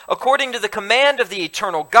nations, according to the command of the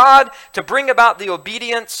eternal God, to bring about the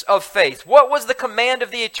obedience of faith. What was the command of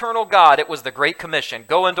the eternal God? It was the Great Commission.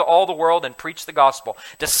 Go into all the world and preach the gospel.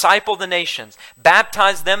 Disciple the nations.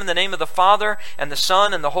 Baptize them in the name of the Father, and the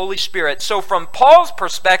Son, and the Holy Spirit. So from Paul's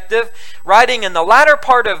perspective, writing in the latter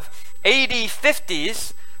part of AD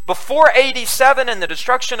 50s, before AD 7 and the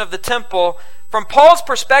destruction of the temple, from Paul's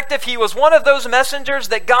perspective, he was one of those messengers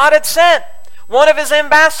that God had sent. One of His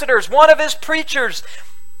ambassadors, one of His preachers,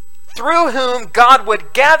 through whom God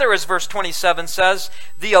would gather, as verse 27 says,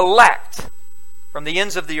 the elect from the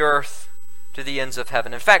ends of the earth to the ends of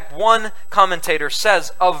heaven. In fact, one commentator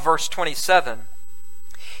says of verse 27,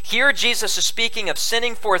 here Jesus is speaking of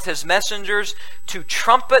sending forth his messengers to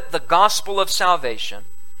trumpet the gospel of salvation.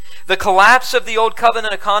 The collapse of the old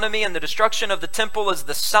covenant economy and the destruction of the temple is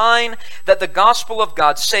the sign that the gospel of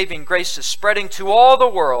God's saving grace is spreading to all the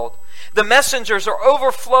world. The messengers are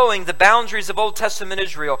overflowing the boundaries of Old Testament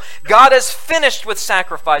Israel. God has finished with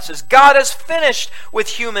sacrifices. God has finished with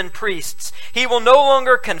human priests. He will no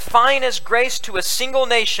longer confine his grace to a single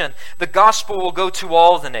nation. The gospel will go to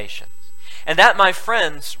all the nations. And that, my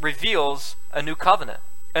friends, reveals a new covenant,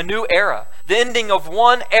 a new era, the ending of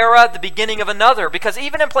one era, the beginning of another. Because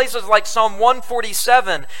even in places like Psalm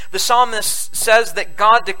 147, the psalmist says that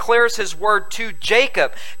God declares his word to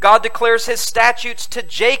Jacob. God declares his statutes to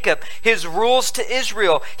Jacob, his rules to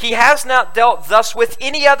Israel. He has not dealt thus with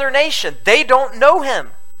any other nation. They don't know him.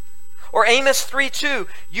 Or Amos 3:2,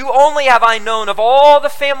 you only have I known of all the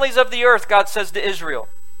families of the earth, God says to Israel,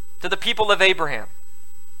 to the people of Abraham.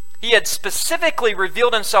 He had specifically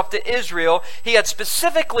revealed himself to Israel. He had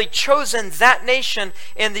specifically chosen that nation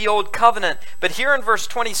in the Old Covenant. But here in verse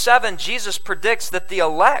 27, Jesus predicts that the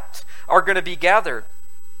elect are going to be gathered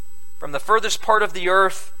from the furthest part of the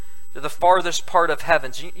earth to the farthest part of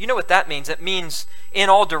heavens. You know what that means? It means in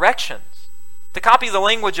all directions. To copy the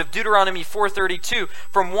language of Deuteronomy 4:32,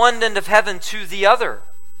 from one end of heaven to the other.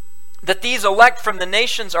 That these elect from the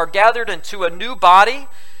nations are gathered into a new body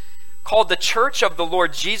called the Church of the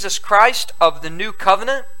Lord Jesus Christ of the New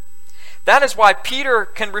Covenant. That is why Peter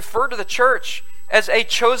can refer to the church as a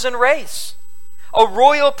chosen race, a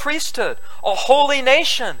royal priesthood, a holy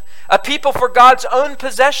nation, a people for God's own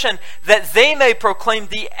possession, that they may proclaim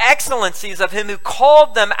the excellencies of him who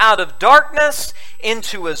called them out of darkness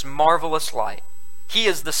into his marvelous light. He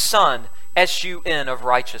is the Son, S-U-N, of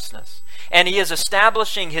righteousness. And he is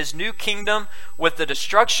establishing his new kingdom with the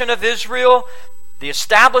destruction of Israel, the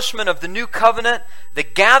establishment of the new covenant, the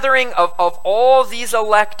gathering of all these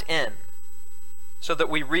elect in. So that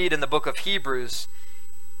we read in the book of Hebrews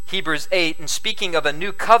 8, and speaking of a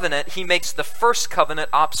new covenant, he makes the first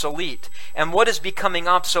covenant obsolete. And what is becoming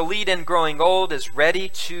obsolete and growing old is ready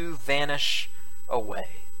to vanish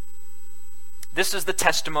away. This is the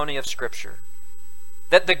testimony of Scripture.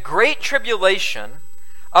 That the great tribulation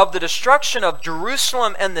of the destruction of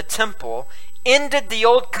Jerusalem and the temple ended the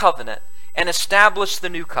old covenant and establish the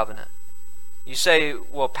new covenant. You say,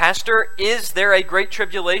 well, Pastor, is there a great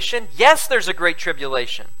tribulation? Yes, there's a great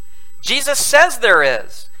tribulation. Jesus says there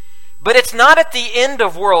is. But it's not at the end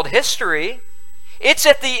of world history. It's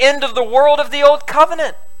at the end of the world of the old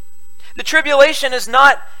covenant. The tribulation is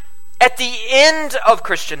not at the end of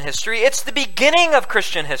Christian history. It's the beginning of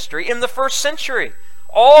Christian history in the first century.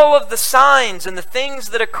 All of the signs and the things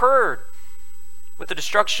that occurred with the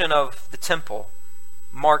destruction of the temple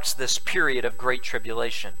marks this period of great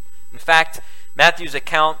tribulation. In fact, Matthew's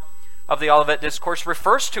account of the Olivet Discourse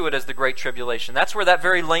refers to it as the Great Tribulation. That's where that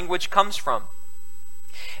very language comes from.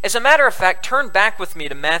 As a matter of fact, turn back with me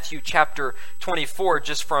to Matthew chapter 24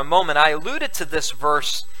 just for a moment. I alluded to this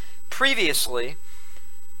verse previously,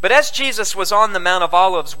 but as Jesus was on the Mount of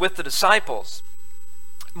Olives with the disciples,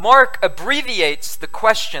 Mark abbreviates the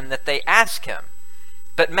question that they ask him.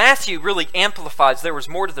 But Matthew really amplifies. There was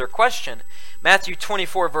more to their question. Matthew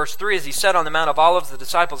 24 verse 3, as he said on the Mount of Olives, the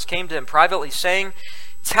disciples came to him privately saying,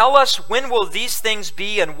 tell us, when will these things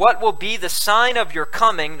be, and what will be the sign of your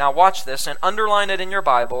coming? Now watch this and underline it in your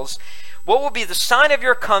Bibles. What will be the sign of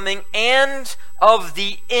your coming and of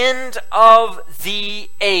the end of the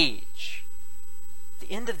age?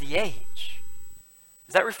 The end of the age.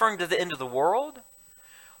 Is that referring to the end of the world?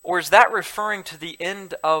 Or is that referring to the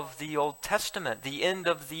end of the Old Testament, the end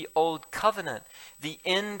of the Old Covenant, the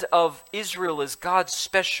end of Israel as God's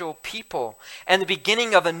special people, and the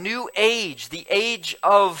beginning of a new age, the age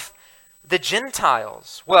of the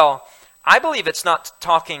Gentiles? Well, I believe it's not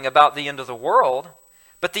talking about the end of the world,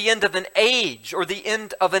 but the end of an age or the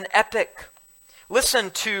end of an epoch. Listen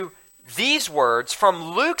to these words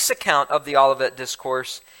from Luke's account of the Olivet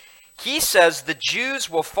Discourse. He says, the Jews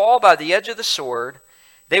will fall by the edge of the sword.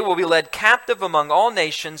 They will be led captive among all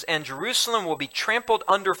nations, and Jerusalem will be trampled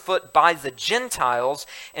underfoot by the Gentiles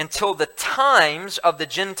until the times of the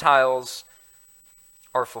Gentiles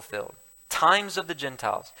are fulfilled. Times of the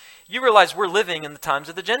Gentiles. You realize we're living in the times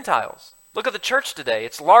of the Gentiles. Look at the church today.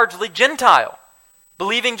 It's largely Gentile,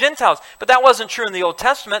 believing Gentiles. But that wasn't true in the Old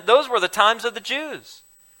Testament. Those were the times of the Jews.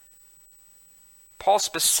 Paul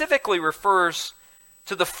specifically refers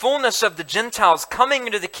to the fullness of the Gentiles coming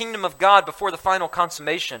into the kingdom of God before the final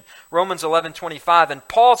consummation. Romans 11:25. And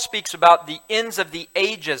Paul speaks about the ends of the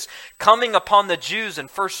ages coming upon the Jews in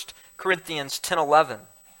 1 Corinthians 10:11.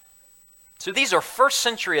 So these are first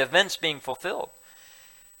century events being fulfilled.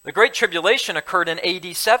 The Great Tribulation occurred in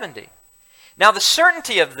AD 70. Now the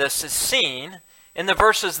certainty of this is seen in the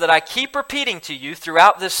verses that I keep repeating to you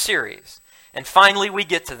throughout this series. And finally we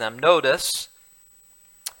get to them. Notice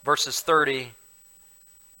verses 30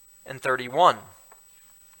 and 31.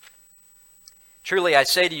 Truly I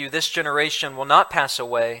say to you, this generation will not pass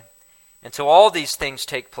away until all these things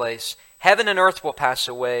take place. Heaven and earth will pass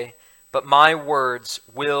away, but my words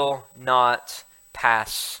will not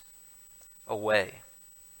pass away.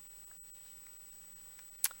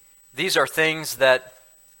 These are things that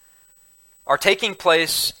are taking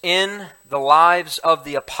place in the lives of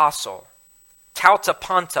the apostle. Tauta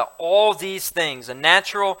panta, all these things, a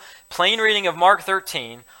natural, plain reading of Mark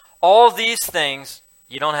 13, all these things,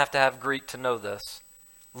 you don't have to have Greek to know this,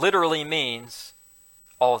 literally means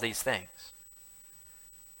all these things.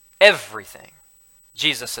 Everything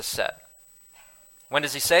Jesus has said. When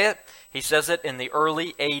does he say it? He says it in the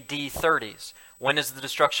early AD 30s. When is the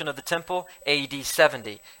destruction of the temple? AD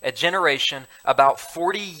 70. A generation about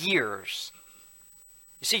 40 years.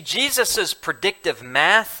 You see, Jesus' predictive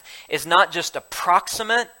math is not just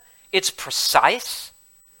approximate, it's precise.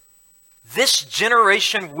 This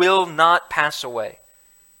generation will not pass away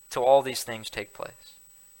till all these things take place.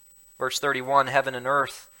 Verse 31, heaven and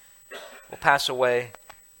earth will pass away.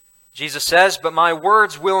 Jesus says, but my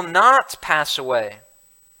words will not pass away.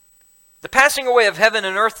 The passing away of heaven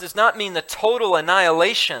and earth does not mean the total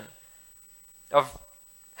annihilation of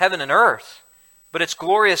heaven and earth, but its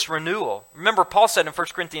glorious renewal. Remember, Paul said in 1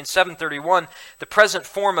 Corinthians 7:31, the present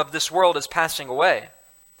form of this world is passing away.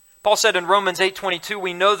 Paul said in Romans 8:22,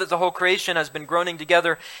 we know that the whole creation has been groaning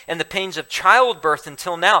together in the pains of childbirth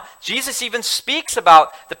until now. Jesus even speaks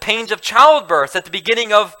about the pains of childbirth at the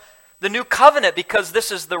beginning of the new covenant, because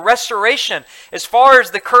this is the restoration. As far as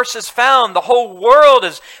the curse is found, the whole world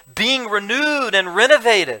is being renewed and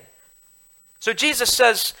renovated. So Jesus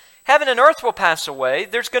says, heaven and earth will pass away.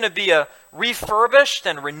 There's going to be a refurbished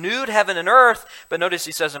and renewed heaven and earth. But notice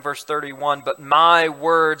he says in verse 31, but my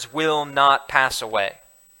words will not pass away.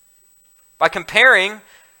 By comparing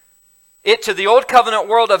it to the old covenant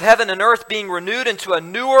world of heaven and earth being renewed into a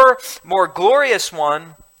newer, more glorious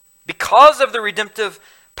one, because of the redemptive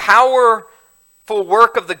powerful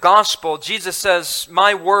work of the gospel, Jesus says,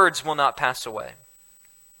 my words will not pass away.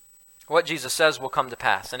 What Jesus says will come to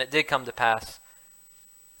pass, and it did come to pass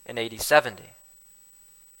in AD 70.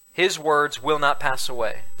 His words will not pass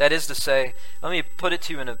away. That is to say, let me put it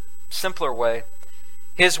to you in a simpler way.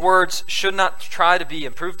 His words should not try to be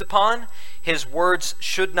improved upon. His words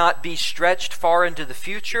should not be stretched far into the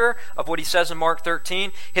future of what he says in Mark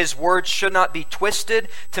 13. His words should not be twisted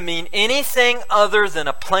to mean anything other than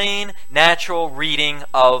a plain, natural reading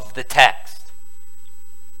of the text.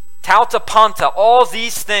 Tauta panta, all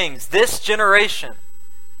these things, this generation.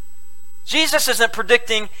 Jesus isn't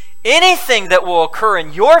predicting anything that will occur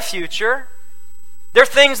in your future. They're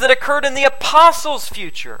things that occurred in the apostles'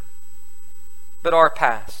 future, but are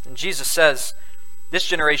past. And Jesus says, this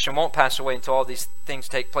generation won't pass away until all these things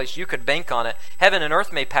take place. You could bank on it. Heaven and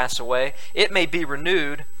earth may pass away. It may be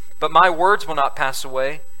renewed, but my words will not pass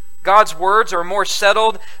away. God's words are more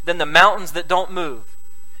settled than the mountains that don't move.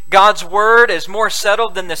 God's word is more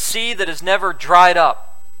settled than the sea that has never dried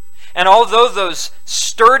up. And although those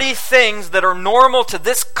sturdy things that are normal to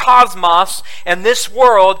this cosmos and this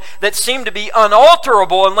world that seem to be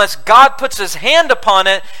unalterable unless God puts his hand upon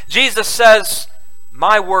it, Jesus says,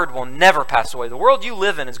 my word will never pass away. The world you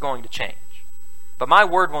live in is going to change, but my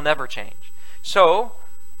word will never change. So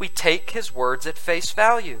we take his words at face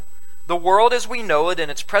value. The world as we know it in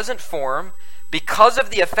its present form, because of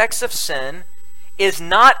the effects of sin, is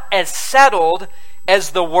not as settled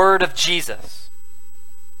as the word of Jesus.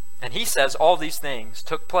 And he says all these things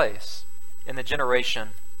took place in the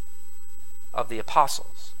generation of the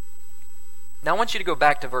apostles. Now I want you to go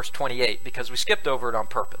back to verse 28 because we skipped over it on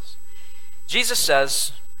purpose. Jesus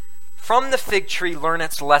says, from the fig tree learn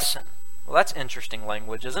its lesson. Well, that's interesting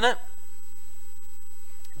language, isn't it?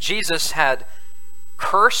 Jesus had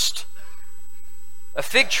cursed a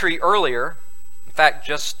fig tree earlier. In fact,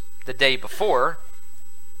 just the day before,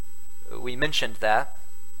 we mentioned that.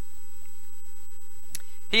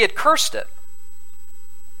 He had cursed it.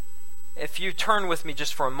 If you turn with me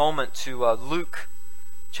just for a moment to Luke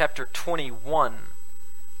chapter 21.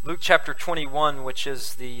 Luke chapter 21, which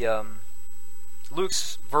is the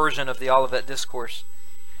Luke's version of the Olivet Discourse.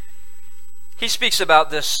 He speaks about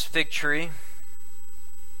this fig tree.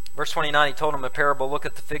 Verse 29, he told him a parable, look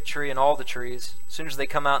at the fig tree and all the trees. As soon as they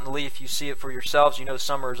come out in leaf, you see it for yourselves. You know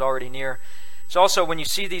summer is already near. So also, when you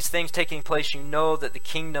see these things taking place, you know that the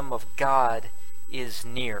kingdom of God is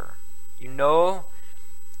near. You know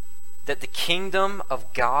that the kingdom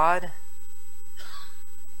of God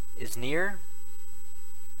is near.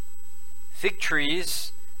 Fig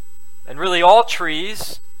trees, and really all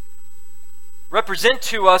trees, represent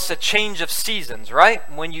to us a change of seasons, right?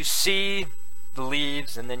 When you see the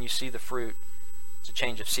leaves and then you see the fruit, it's a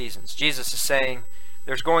change of seasons. Jesus is saying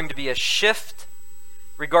there's going to be a shift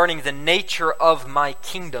regarding the nature of my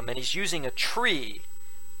kingdom, and he's using a tree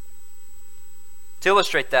to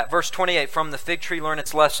illustrate that. Verse 28, from the fig tree learn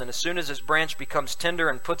its lesson. As soon as its branch becomes tender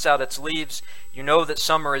and puts out its leaves, you know that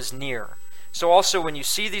summer is near. So also when you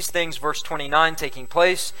see these things, verse 29, taking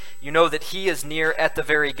place, you know that he is near at the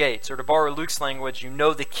very gates. Or to borrow Luke's language, you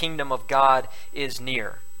know the kingdom of God is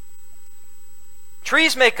near.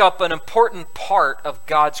 Trees make up an important part of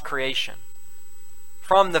God's creation.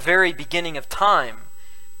 From the very beginning of time,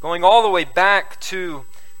 going all the way back to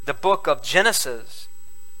the book of Genesis,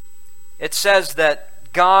 it says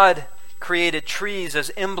that God created trees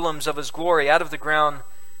as emblems of his glory. Out of the ground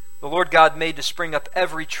the Lord God made to spring up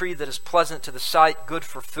every tree that is pleasant to the sight, good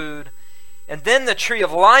for food. And then the tree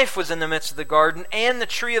of life was in the midst of the garden, and the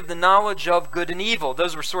tree of the knowledge of good and evil.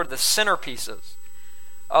 Those were sort of the centerpieces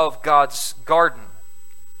of God's garden.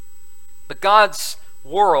 But God's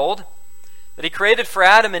world that he created for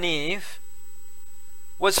Adam and Eve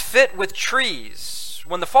was fit with trees.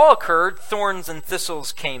 When the fall occurred, thorns and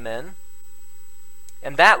thistles came in,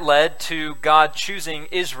 and that led to God choosing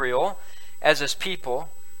Israel as his people.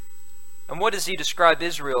 And what does he describe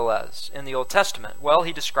Israel as in the Old Testament? Well,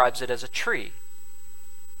 he describes it as a tree.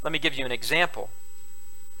 Let me give you an example.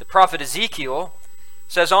 The prophet Ezekiel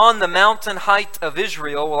says, on the mountain height of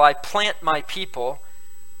Israel will I plant my people,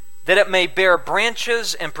 that it may bear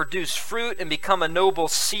branches and produce fruit and become a noble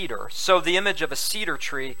cedar. So the image of a cedar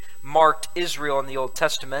tree marked Israel in the Old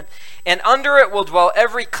Testament. And under it will dwell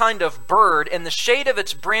every kind of bird. In the shade of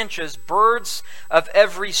its branches, birds of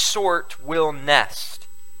every sort will nest.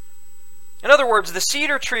 In other words, the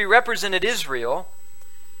cedar tree represented Israel.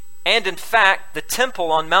 And in fact, the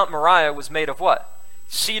temple on Mount Moriah was made of what?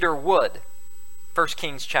 Cedar wood. 1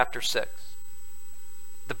 Kings chapter 6.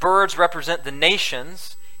 The birds represent the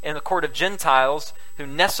nations in the court of Gentiles who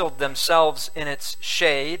nestled themselves in its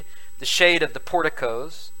shade, the shade of the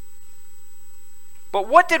porticos. But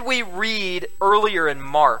what did we read earlier in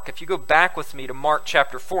Mark? If you go back with me to Mark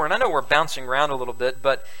chapter 4, and I know we're bouncing around a little bit,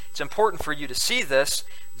 but it's important for you to see this.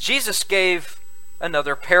 Jesus gave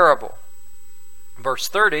another parable. Verse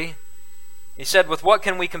 30, he said, with what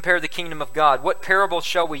can we compare the kingdom of God? What parable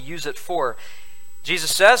shall we use it for?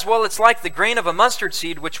 Jesus says, well, it's like the grain of a mustard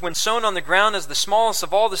seed, which when sown on the ground is the smallest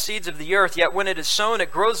of all the seeds of the earth. Yet when it is sown,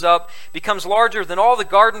 it grows up, becomes larger than all the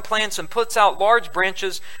garden plants, and puts out large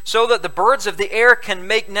branches, so that the birds of the air can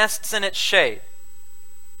make nests in its shade.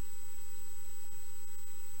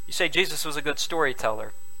 You say Jesus was a good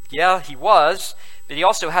storyteller. Yeah, he was, but he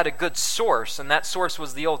also had a good source, and that source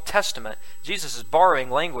was the Old Testament. Jesus is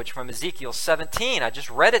borrowing language from Ezekiel 17. I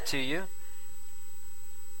just read it to you.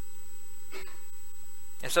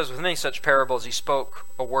 It says, with many such parables, he spoke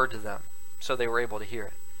a word to them, so they were able to hear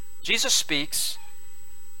it. Jesus speaks,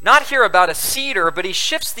 not here about a cedar, but he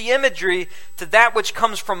shifts the imagery to that which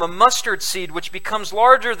comes from a mustard seed, which becomes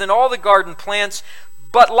larger than all the garden plants.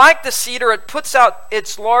 But like the cedar, it puts out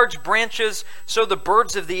its large branches, so the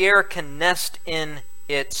birds of the air can nest in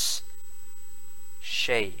its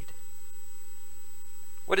shade.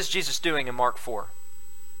 What is Jesus doing in Mark 4?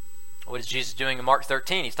 What is Jesus doing in Mark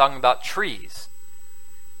 13? He's talking about trees.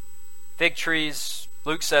 Fig trees,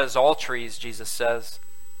 Luke says all trees, Jesus says.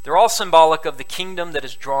 They're all symbolic of the kingdom that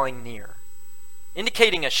is drawing near,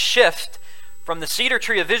 indicating a shift from the cedar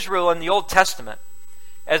tree of Israel in the Old Testament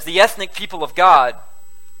as the ethnic people of God,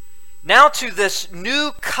 now to this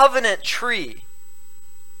new covenant tree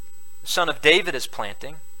the Son of David is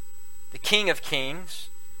planting, the King of Kings,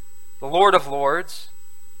 the Lord of Lords.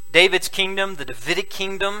 David's kingdom, the Davidic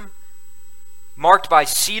kingdom, marked by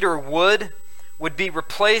cedar wood, would be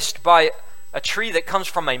replaced by a tree that comes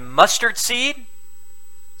from a mustard seed,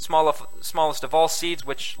 smallest of all seeds,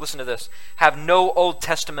 which, listen to this, have no Old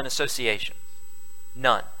Testament association.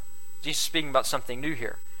 None. Jesus is speaking about something new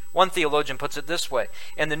here. One theologian puts it this way: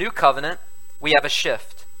 in the new covenant, we have a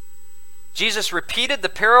shift. Jesus repeated the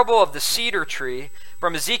parable of the cedar tree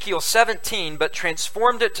from Ezekiel 17, but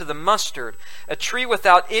transformed it to the mustard, a tree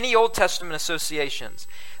without any Old Testament associations.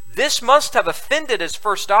 This must have offended his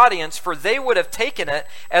first audience, for they would have taken it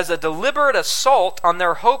as a deliberate assault on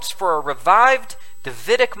their hopes for a revived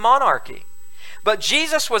Davidic monarchy. But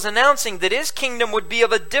Jesus was announcing that his kingdom would be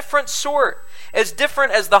of a different sort, as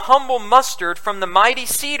different as the humble mustard from the mighty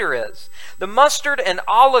cedar is. The mustard and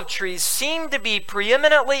olive trees seem to be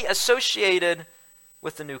preeminently associated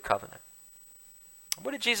with the new covenant.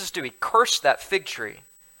 What did Jesus do? He cursed that fig tree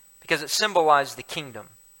because it symbolized the kingdom.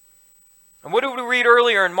 And what did we read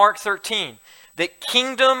earlier in Mark 13? That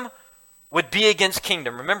kingdom would be against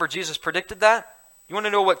kingdom. Remember, Jesus predicted that? You want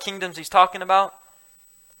to know what kingdoms he's talking about?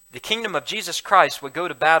 The kingdom of Jesus Christ would go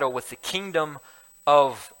to battle with the kingdom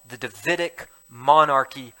of the Davidic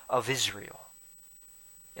monarchy of Israel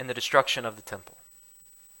in the destruction of the temple.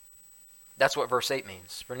 That's what verse 8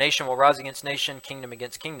 means. For nation will rise against nation, kingdom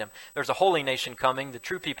against kingdom. There's a holy nation coming, the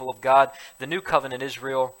true people of God, the new covenant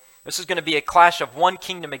Israel. This is going to be a clash of one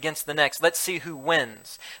kingdom against the next. Let's see who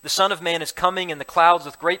wins. The Son of Man is coming in the clouds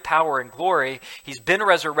with great power and glory. He's been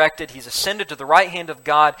resurrected. He's ascended to the right hand of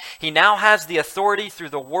God. He now has the authority through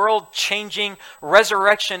the world-changing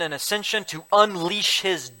resurrection and ascension to unleash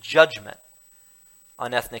his judgment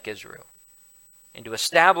on ethnic Israel and to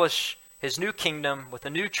establish his new kingdom with a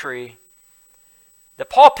new tree that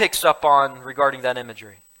Paul picks up on regarding that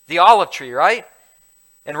imagery. The olive tree, right?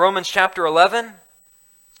 In Romans chapter 11,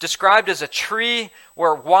 it's described as a tree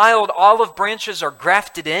where wild olive branches are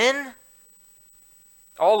grafted in.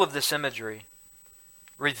 All of this imagery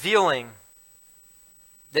revealing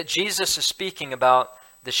that Jesus is speaking about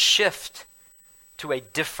the shift to a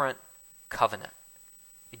different covenant.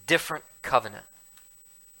 A different covenant.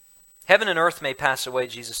 Heaven and earth may pass away,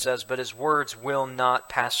 Jesus says, but his words will not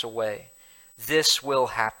pass away. This will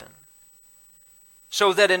happen.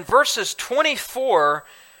 So that in verses 24,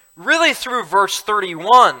 really through verse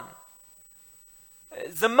 31,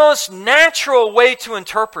 the most natural way to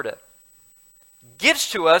interpret it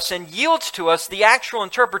gives to us and yields to us the actual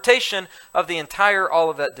interpretation of the entire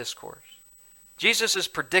Olivet Discourse. Jesus is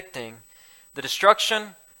predicting the destruction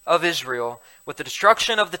of Israel with the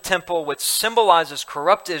destruction of the temple, which symbolizes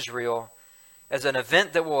corrupt Israel, as an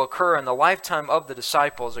event that will occur in the lifetime of the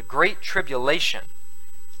disciples, a great tribulation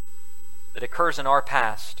that occurs in our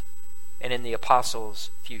past and in the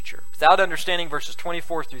apostles' future. Without understanding verses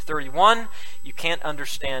 24 through 31, you can't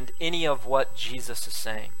understand any of what Jesus is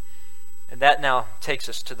saying. And that now takes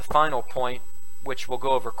us to the final point, which we'll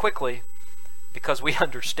go over quickly, because we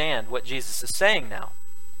understand what Jesus is saying now.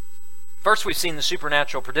 First, we've seen the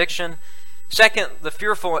supernatural prediction. Second, the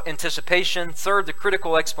fearful anticipation. Third, the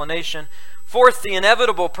critical explanation. Fourth, the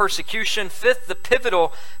inevitable persecution. Fifth, the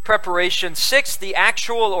pivotal preparation. Sixth, the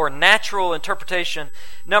actual or natural interpretation.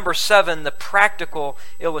 Number 7, the practical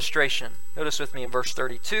illustration. Notice with me in verse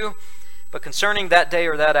 32. But concerning that day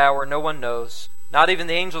or that hour, no one knows, not even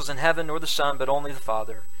the angels in heaven nor the Son, but only the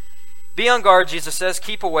Father. Be on guard, Jesus says,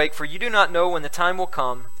 keep awake, for you do not know when the time will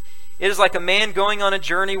come. It is like a man going on a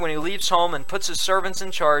journey when he leaves home and puts his servants in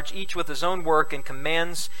charge, each with his own work, and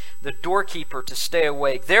commands the doorkeeper to stay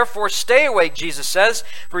awake. Therefore stay awake, Jesus says,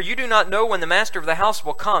 for you do not know when the master of the house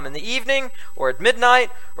will come, in the evening, or at midnight,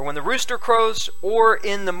 or when the rooster crows, or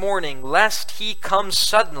in the morning, lest he come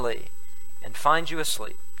suddenly and find you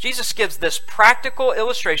asleep. Jesus gives this practical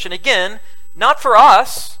illustration, again, not for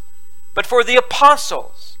us, but for the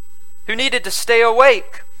apostles who needed to stay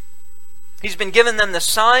awake. He's been given them the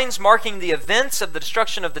signs marking the events of the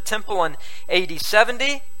destruction of the temple in AD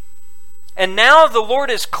 70. And now the Lord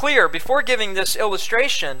is clear, before giving this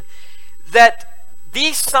illustration, that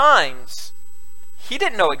these signs, He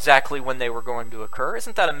didn't know exactly when they were going to occur.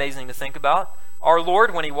 Isn't that amazing to think about? Our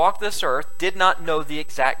Lord, when He walked this earth, did not know the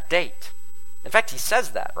exact date. In fact, He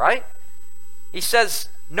says that, right? He says,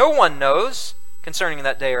 no one knows concerning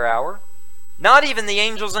that day or hour, not even the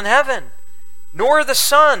angels in heaven, nor the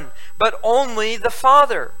Son, but only the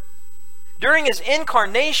Father. During His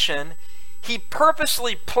incarnation, He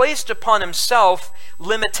purposely placed upon Himself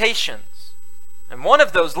limitations. And one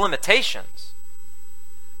of those limitations,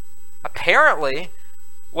 apparently,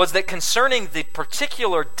 was that concerning the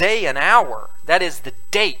particular day and hour, that is the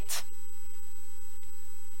date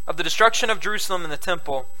of the destruction of Jerusalem and the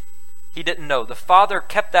temple, He didn't know. The Father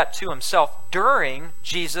kept that to Himself during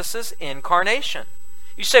Jesus' incarnation.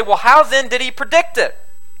 You say, well, how then did He predict it?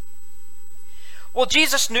 Well,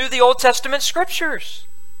 Jesus knew the Old Testament Scriptures.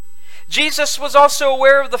 Jesus was also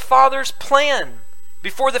aware of the Father's plan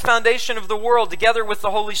before the foundation of the world, together with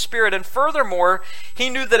the Holy Spirit. And furthermore, He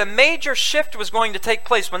knew that a major shift was going to take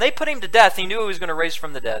place. When they put Him to death, He knew He was going to raise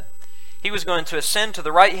from the dead. He was going to ascend to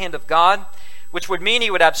the right hand of God, which would mean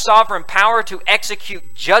He would have sovereign power to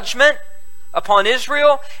execute judgment upon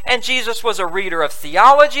Israel. And Jesus was a reader of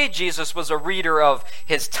theology. Jesus was a reader of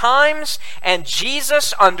his times. And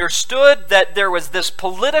Jesus understood that there was this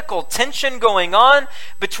political tension going on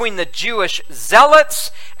between the Jewish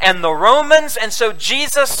zealots and the Romans. And so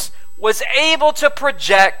Jesus was able to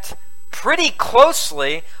project pretty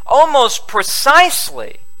closely, almost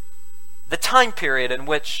precisely, the time period in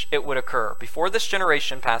which it would occur before this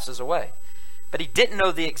generation passes away. But he didn't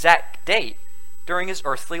know the exact date during his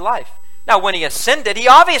earthly life. Now, when he ascended, he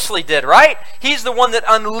obviously did, right? He's the one that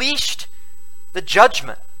unleashed the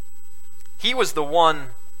judgment. He was the one,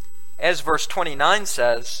 as verse 29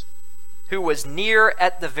 says, who was near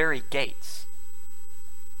at the very gates.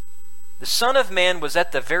 The Son of Man was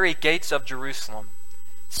at the very gates of Jerusalem,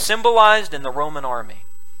 symbolized in the Roman army.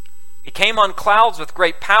 He came on clouds with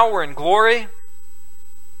great power and glory.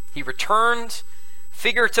 He returned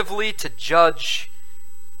figuratively to judge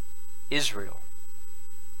Israel.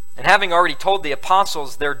 And having already told the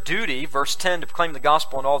apostles their duty, verse 10, to proclaim the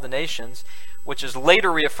gospel in all the nations, which is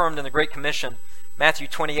later reaffirmed in the Great Commission, Matthew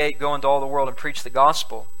 28, go into all the world and preach the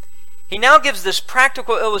gospel. He now gives this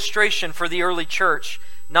practical illustration for the early church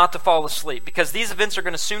not to fall asleep, because these events are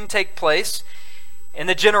going to soon take place in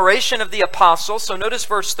the generation of the apostles. So notice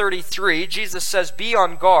verse 33, Jesus says, be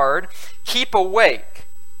on guard, keep awake.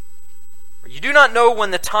 You do not know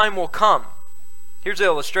when the time will come. Here's the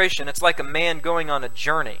illustration. It's like a man going on a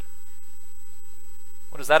journey.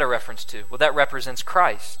 What is that a reference to? Well, that represents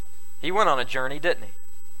Christ. He went on a journey, didn't he?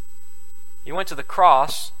 He went to the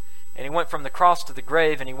cross, and he went from the cross to the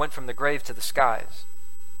grave, and he went from the grave to the skies.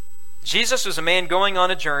 Jesus was a man going on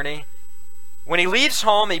a journey. When he leaves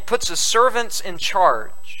home, he puts his servants in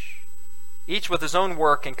charge, each with his own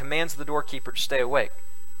work, and commands the doorkeeper to stay awake.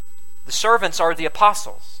 The servants are the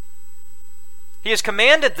apostles. He has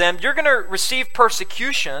commanded them, you're going to receive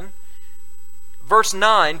persecution. Verse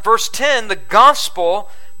 9. Verse 10, the gospel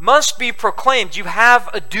must be proclaimed. You have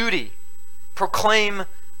a duty. Proclaim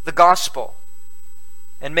the gospel.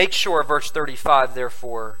 And make sure, verse 35,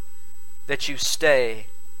 therefore, that you stay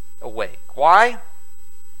awake. Why?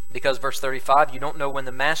 Because, verse 35, you don't know when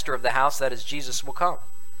the master of the house, that is Jesus, will come.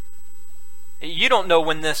 You don't know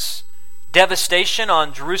when this devastation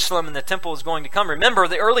on Jerusalem and the temple is going to come. Remember,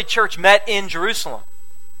 the early church met in Jerusalem.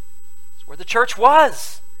 It's where the church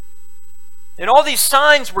was. And all these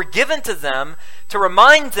signs were given to them to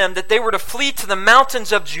remind them that they were to flee to the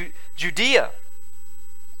mountains of Judea.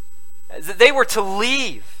 That they were to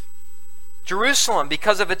leave Jerusalem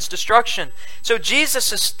because of its destruction. So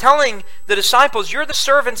Jesus is telling the disciples, you're the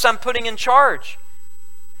servants I'm putting in charge.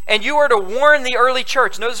 And you are to warn the early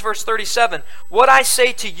church. Notice verse 37. What I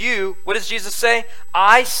say to you, what does Jesus say?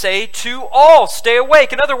 I say to all, stay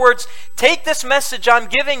awake. In other words, take this message I'm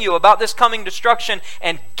giving you about this coming destruction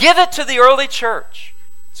and give it to the early church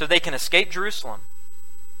so they can escape Jerusalem.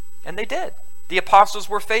 And they did. The apostles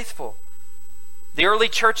were faithful. The early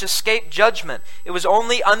church escaped judgment. It was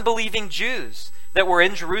only unbelieving Jews that were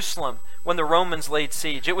in Jerusalem when the Romans laid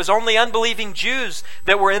siege. It was only unbelieving Jews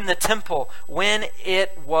that were in the temple when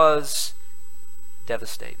it was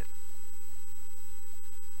devastated.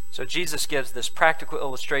 So Jesus gives this practical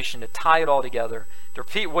illustration to tie it all together, to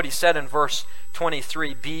repeat what he said in verse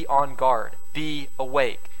 23, be on guard, be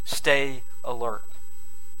awake, stay alert,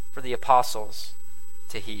 for the apostles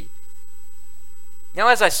to heed. Now,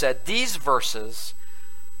 as I said, these verses,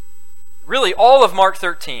 really all of Mark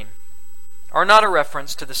 13, are not a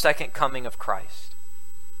reference to the second coming of Christ.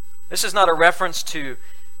 This is not a reference to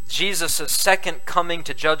Jesus' second coming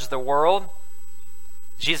to judge the world.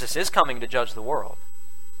 Jesus is coming to judge the world.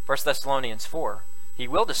 1 Thessalonians 4. He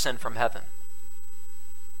will descend from heaven.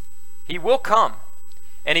 He will come,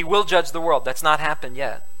 and he will judge the world. That's not happened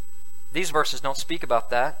yet. These verses don't speak about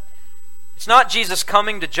that. It's not Jesus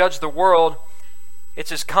coming to judge the world. It's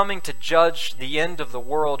his coming to judge the end of the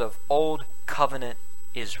world of Old Covenant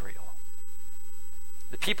Israel.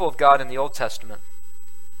 The people of God in the Old Testament.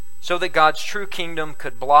 So that God's true kingdom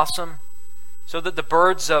could blossom. So that the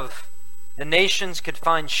birds of the nations could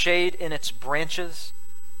find shade in its branches.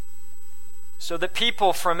 So that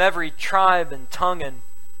people from every tribe and tongue and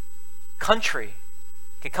country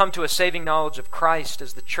can come to a saving knowledge of Christ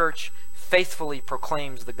as the church faithfully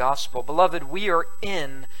proclaims the gospel. Beloved, we are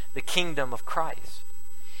in the kingdom of Christ.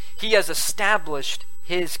 He has established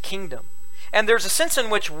his kingdom. And there's a sense in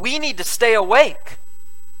which we need to stay awake.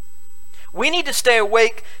 We need to stay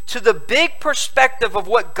awake to the big perspective of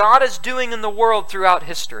what God is doing in the world throughout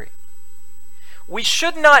history. We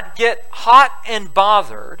should not get hot and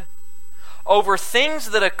bothered over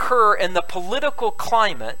things that occur in the political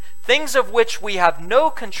climate, things of which we have no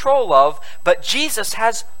control of, but Jesus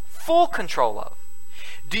has full control of.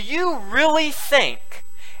 Do you really think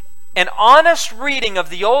an honest reading of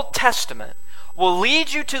the Old Testament will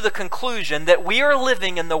lead you to the conclusion that we are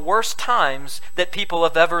living in the worst times that people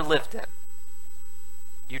have ever lived in?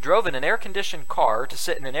 You drove in an air-conditioned car to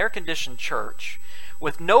sit in an air-conditioned church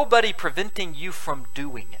with nobody preventing you from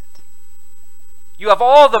doing it. You have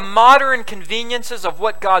all the modern conveniences of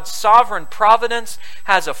what God's sovereign providence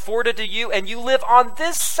has afforded to you, and you live on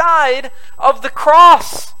this side of the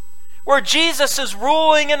cross, where Jesus is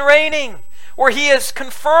ruling and reigning, where He has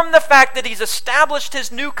confirmed the fact that He's established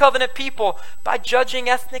His new covenant people by judging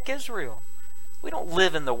ethnic Israel. We don't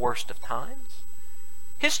live in the worst of times.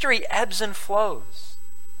 History ebbs and flows.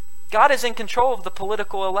 God is in control of the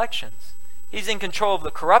political elections. He's in control of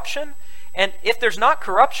the corruption, and if there's not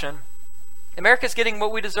corruption, America's getting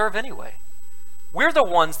what we deserve anyway. We're the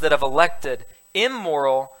ones that have elected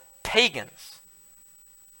immoral pagans.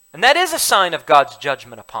 And that is a sign of God's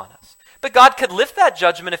judgment upon us. But God could lift that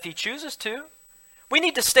judgment if He chooses to. We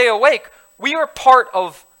need to stay awake. We are part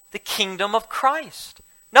of the kingdom of Christ.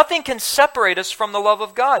 Nothing can separate us from the love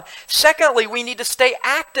of God. Secondly, we need to stay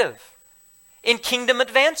active in kingdom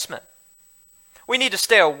advancement. We need to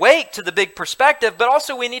stay awake to the big perspective, but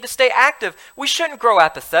also we need to stay active. We shouldn't grow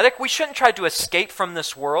apathetic. We shouldn't try to escape from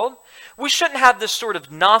this world. We shouldn't have this sort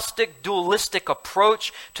of Gnostic, dualistic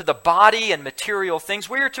approach to the body and material things.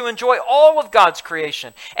 We are to enjoy all of God's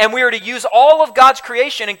creation, and we are to use all of God's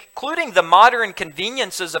creation, including the modern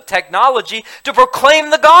conveniences of technology, to proclaim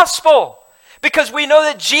the gospel. Because we know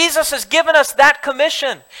that Jesus has given us that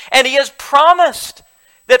commission, and He has promised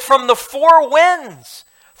that from the four winds,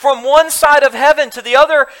 from one side of heaven to the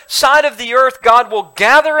other side of the earth, God will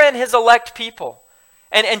gather in His elect people.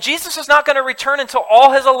 And Jesus is not going to return until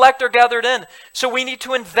all His elect are gathered in. So we need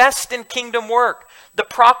to invest in kingdom work, the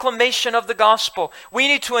proclamation of the gospel. We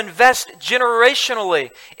need to invest generationally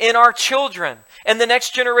in our children and the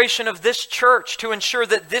next generation of this church to ensure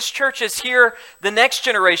that this church is here the next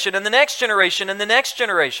generation and the next generation and the next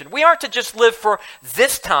generation. We aren't to just live for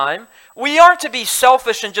this time. We aren't to be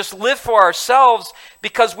selfish and just live for ourselves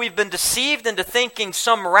because we've been deceived into thinking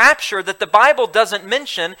some rapture that the Bible doesn't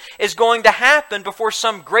mention is going to happen before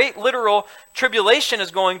some great literal tribulation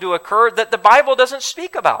is going to occur that the Bible doesn't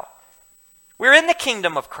speak about. We're in the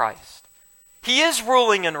kingdom of Christ. He is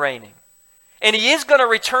ruling and reigning. And He is going to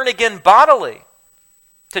return again bodily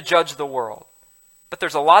to judge the world. But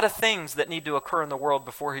there's a lot of things that need to occur in the world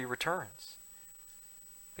before He returns.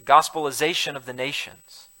 The gospelization of the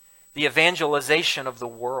nations. The evangelization of the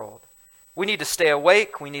world. We need to stay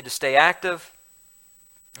awake. We need to stay active.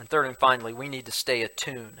 And third and finally, we need to stay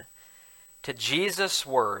attuned to Jesus'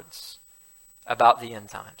 words about the end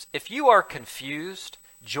times. If you are confused,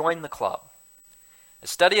 join the club. A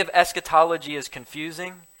study of eschatology is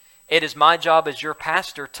confusing. It is my job as your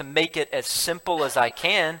pastor to make it as simple as I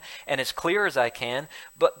can and as clear as I can.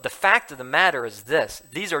 But the fact of the matter is this.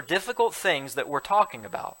 These are difficult things that we're talking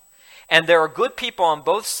about. And there are good people on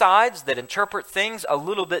both sides that interpret things a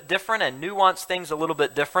little bit different and nuance things a little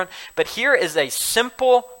bit different. But here is a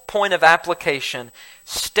simple point of application.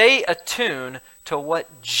 Stay attuned to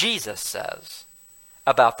what Jesus says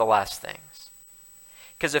about the last things.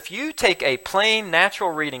 Because if you take a plain,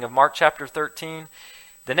 natural reading of Mark chapter 13,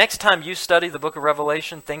 the next time you study the book of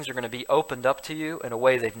Revelation, things are going to be opened up to you in a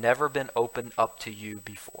way they've never been opened up to you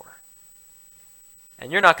before.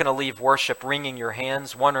 And you're not going to leave worship wringing your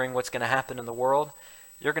hands, wondering what's going to happen in the world.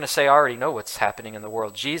 You're going to say, I already know what's happening in the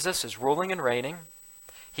world. Jesus is ruling and reigning.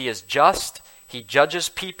 He is just. He judges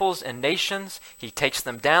peoples and nations. He takes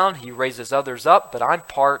them down. He raises others up. But I'm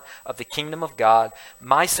part of the kingdom of God.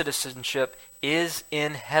 My citizenship is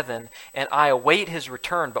in heaven. And I await His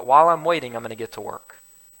return. But while I'm waiting, I'm going to get to work.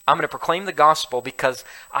 I'm going to proclaim the gospel because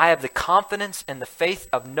I have the confidence and the faith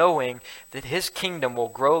of knowing that His kingdom will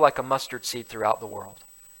grow like a mustard seed throughout the world,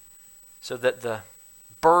 so that the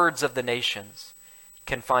birds of the nations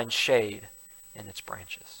can find shade in its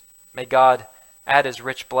branches. May God add His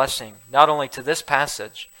rich blessing not only to this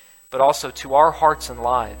passage, but also to our hearts and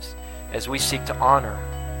lives as we seek to honor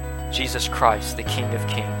Jesus Christ, the King of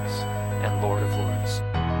Kings and Lord of Lords.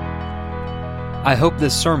 I hope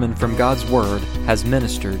this sermon from God's Word has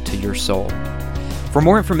ministered to your soul. For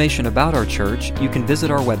more information about our church, you can visit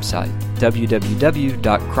our website,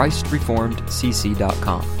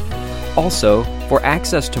 www.christreformedcc.com. Also, for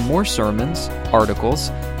access to more sermons, articles,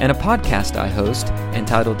 and a podcast I host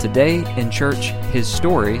entitled Today in Church, His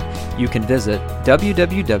Story, you can visit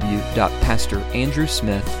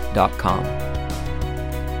www.pastorandrewsmith.com.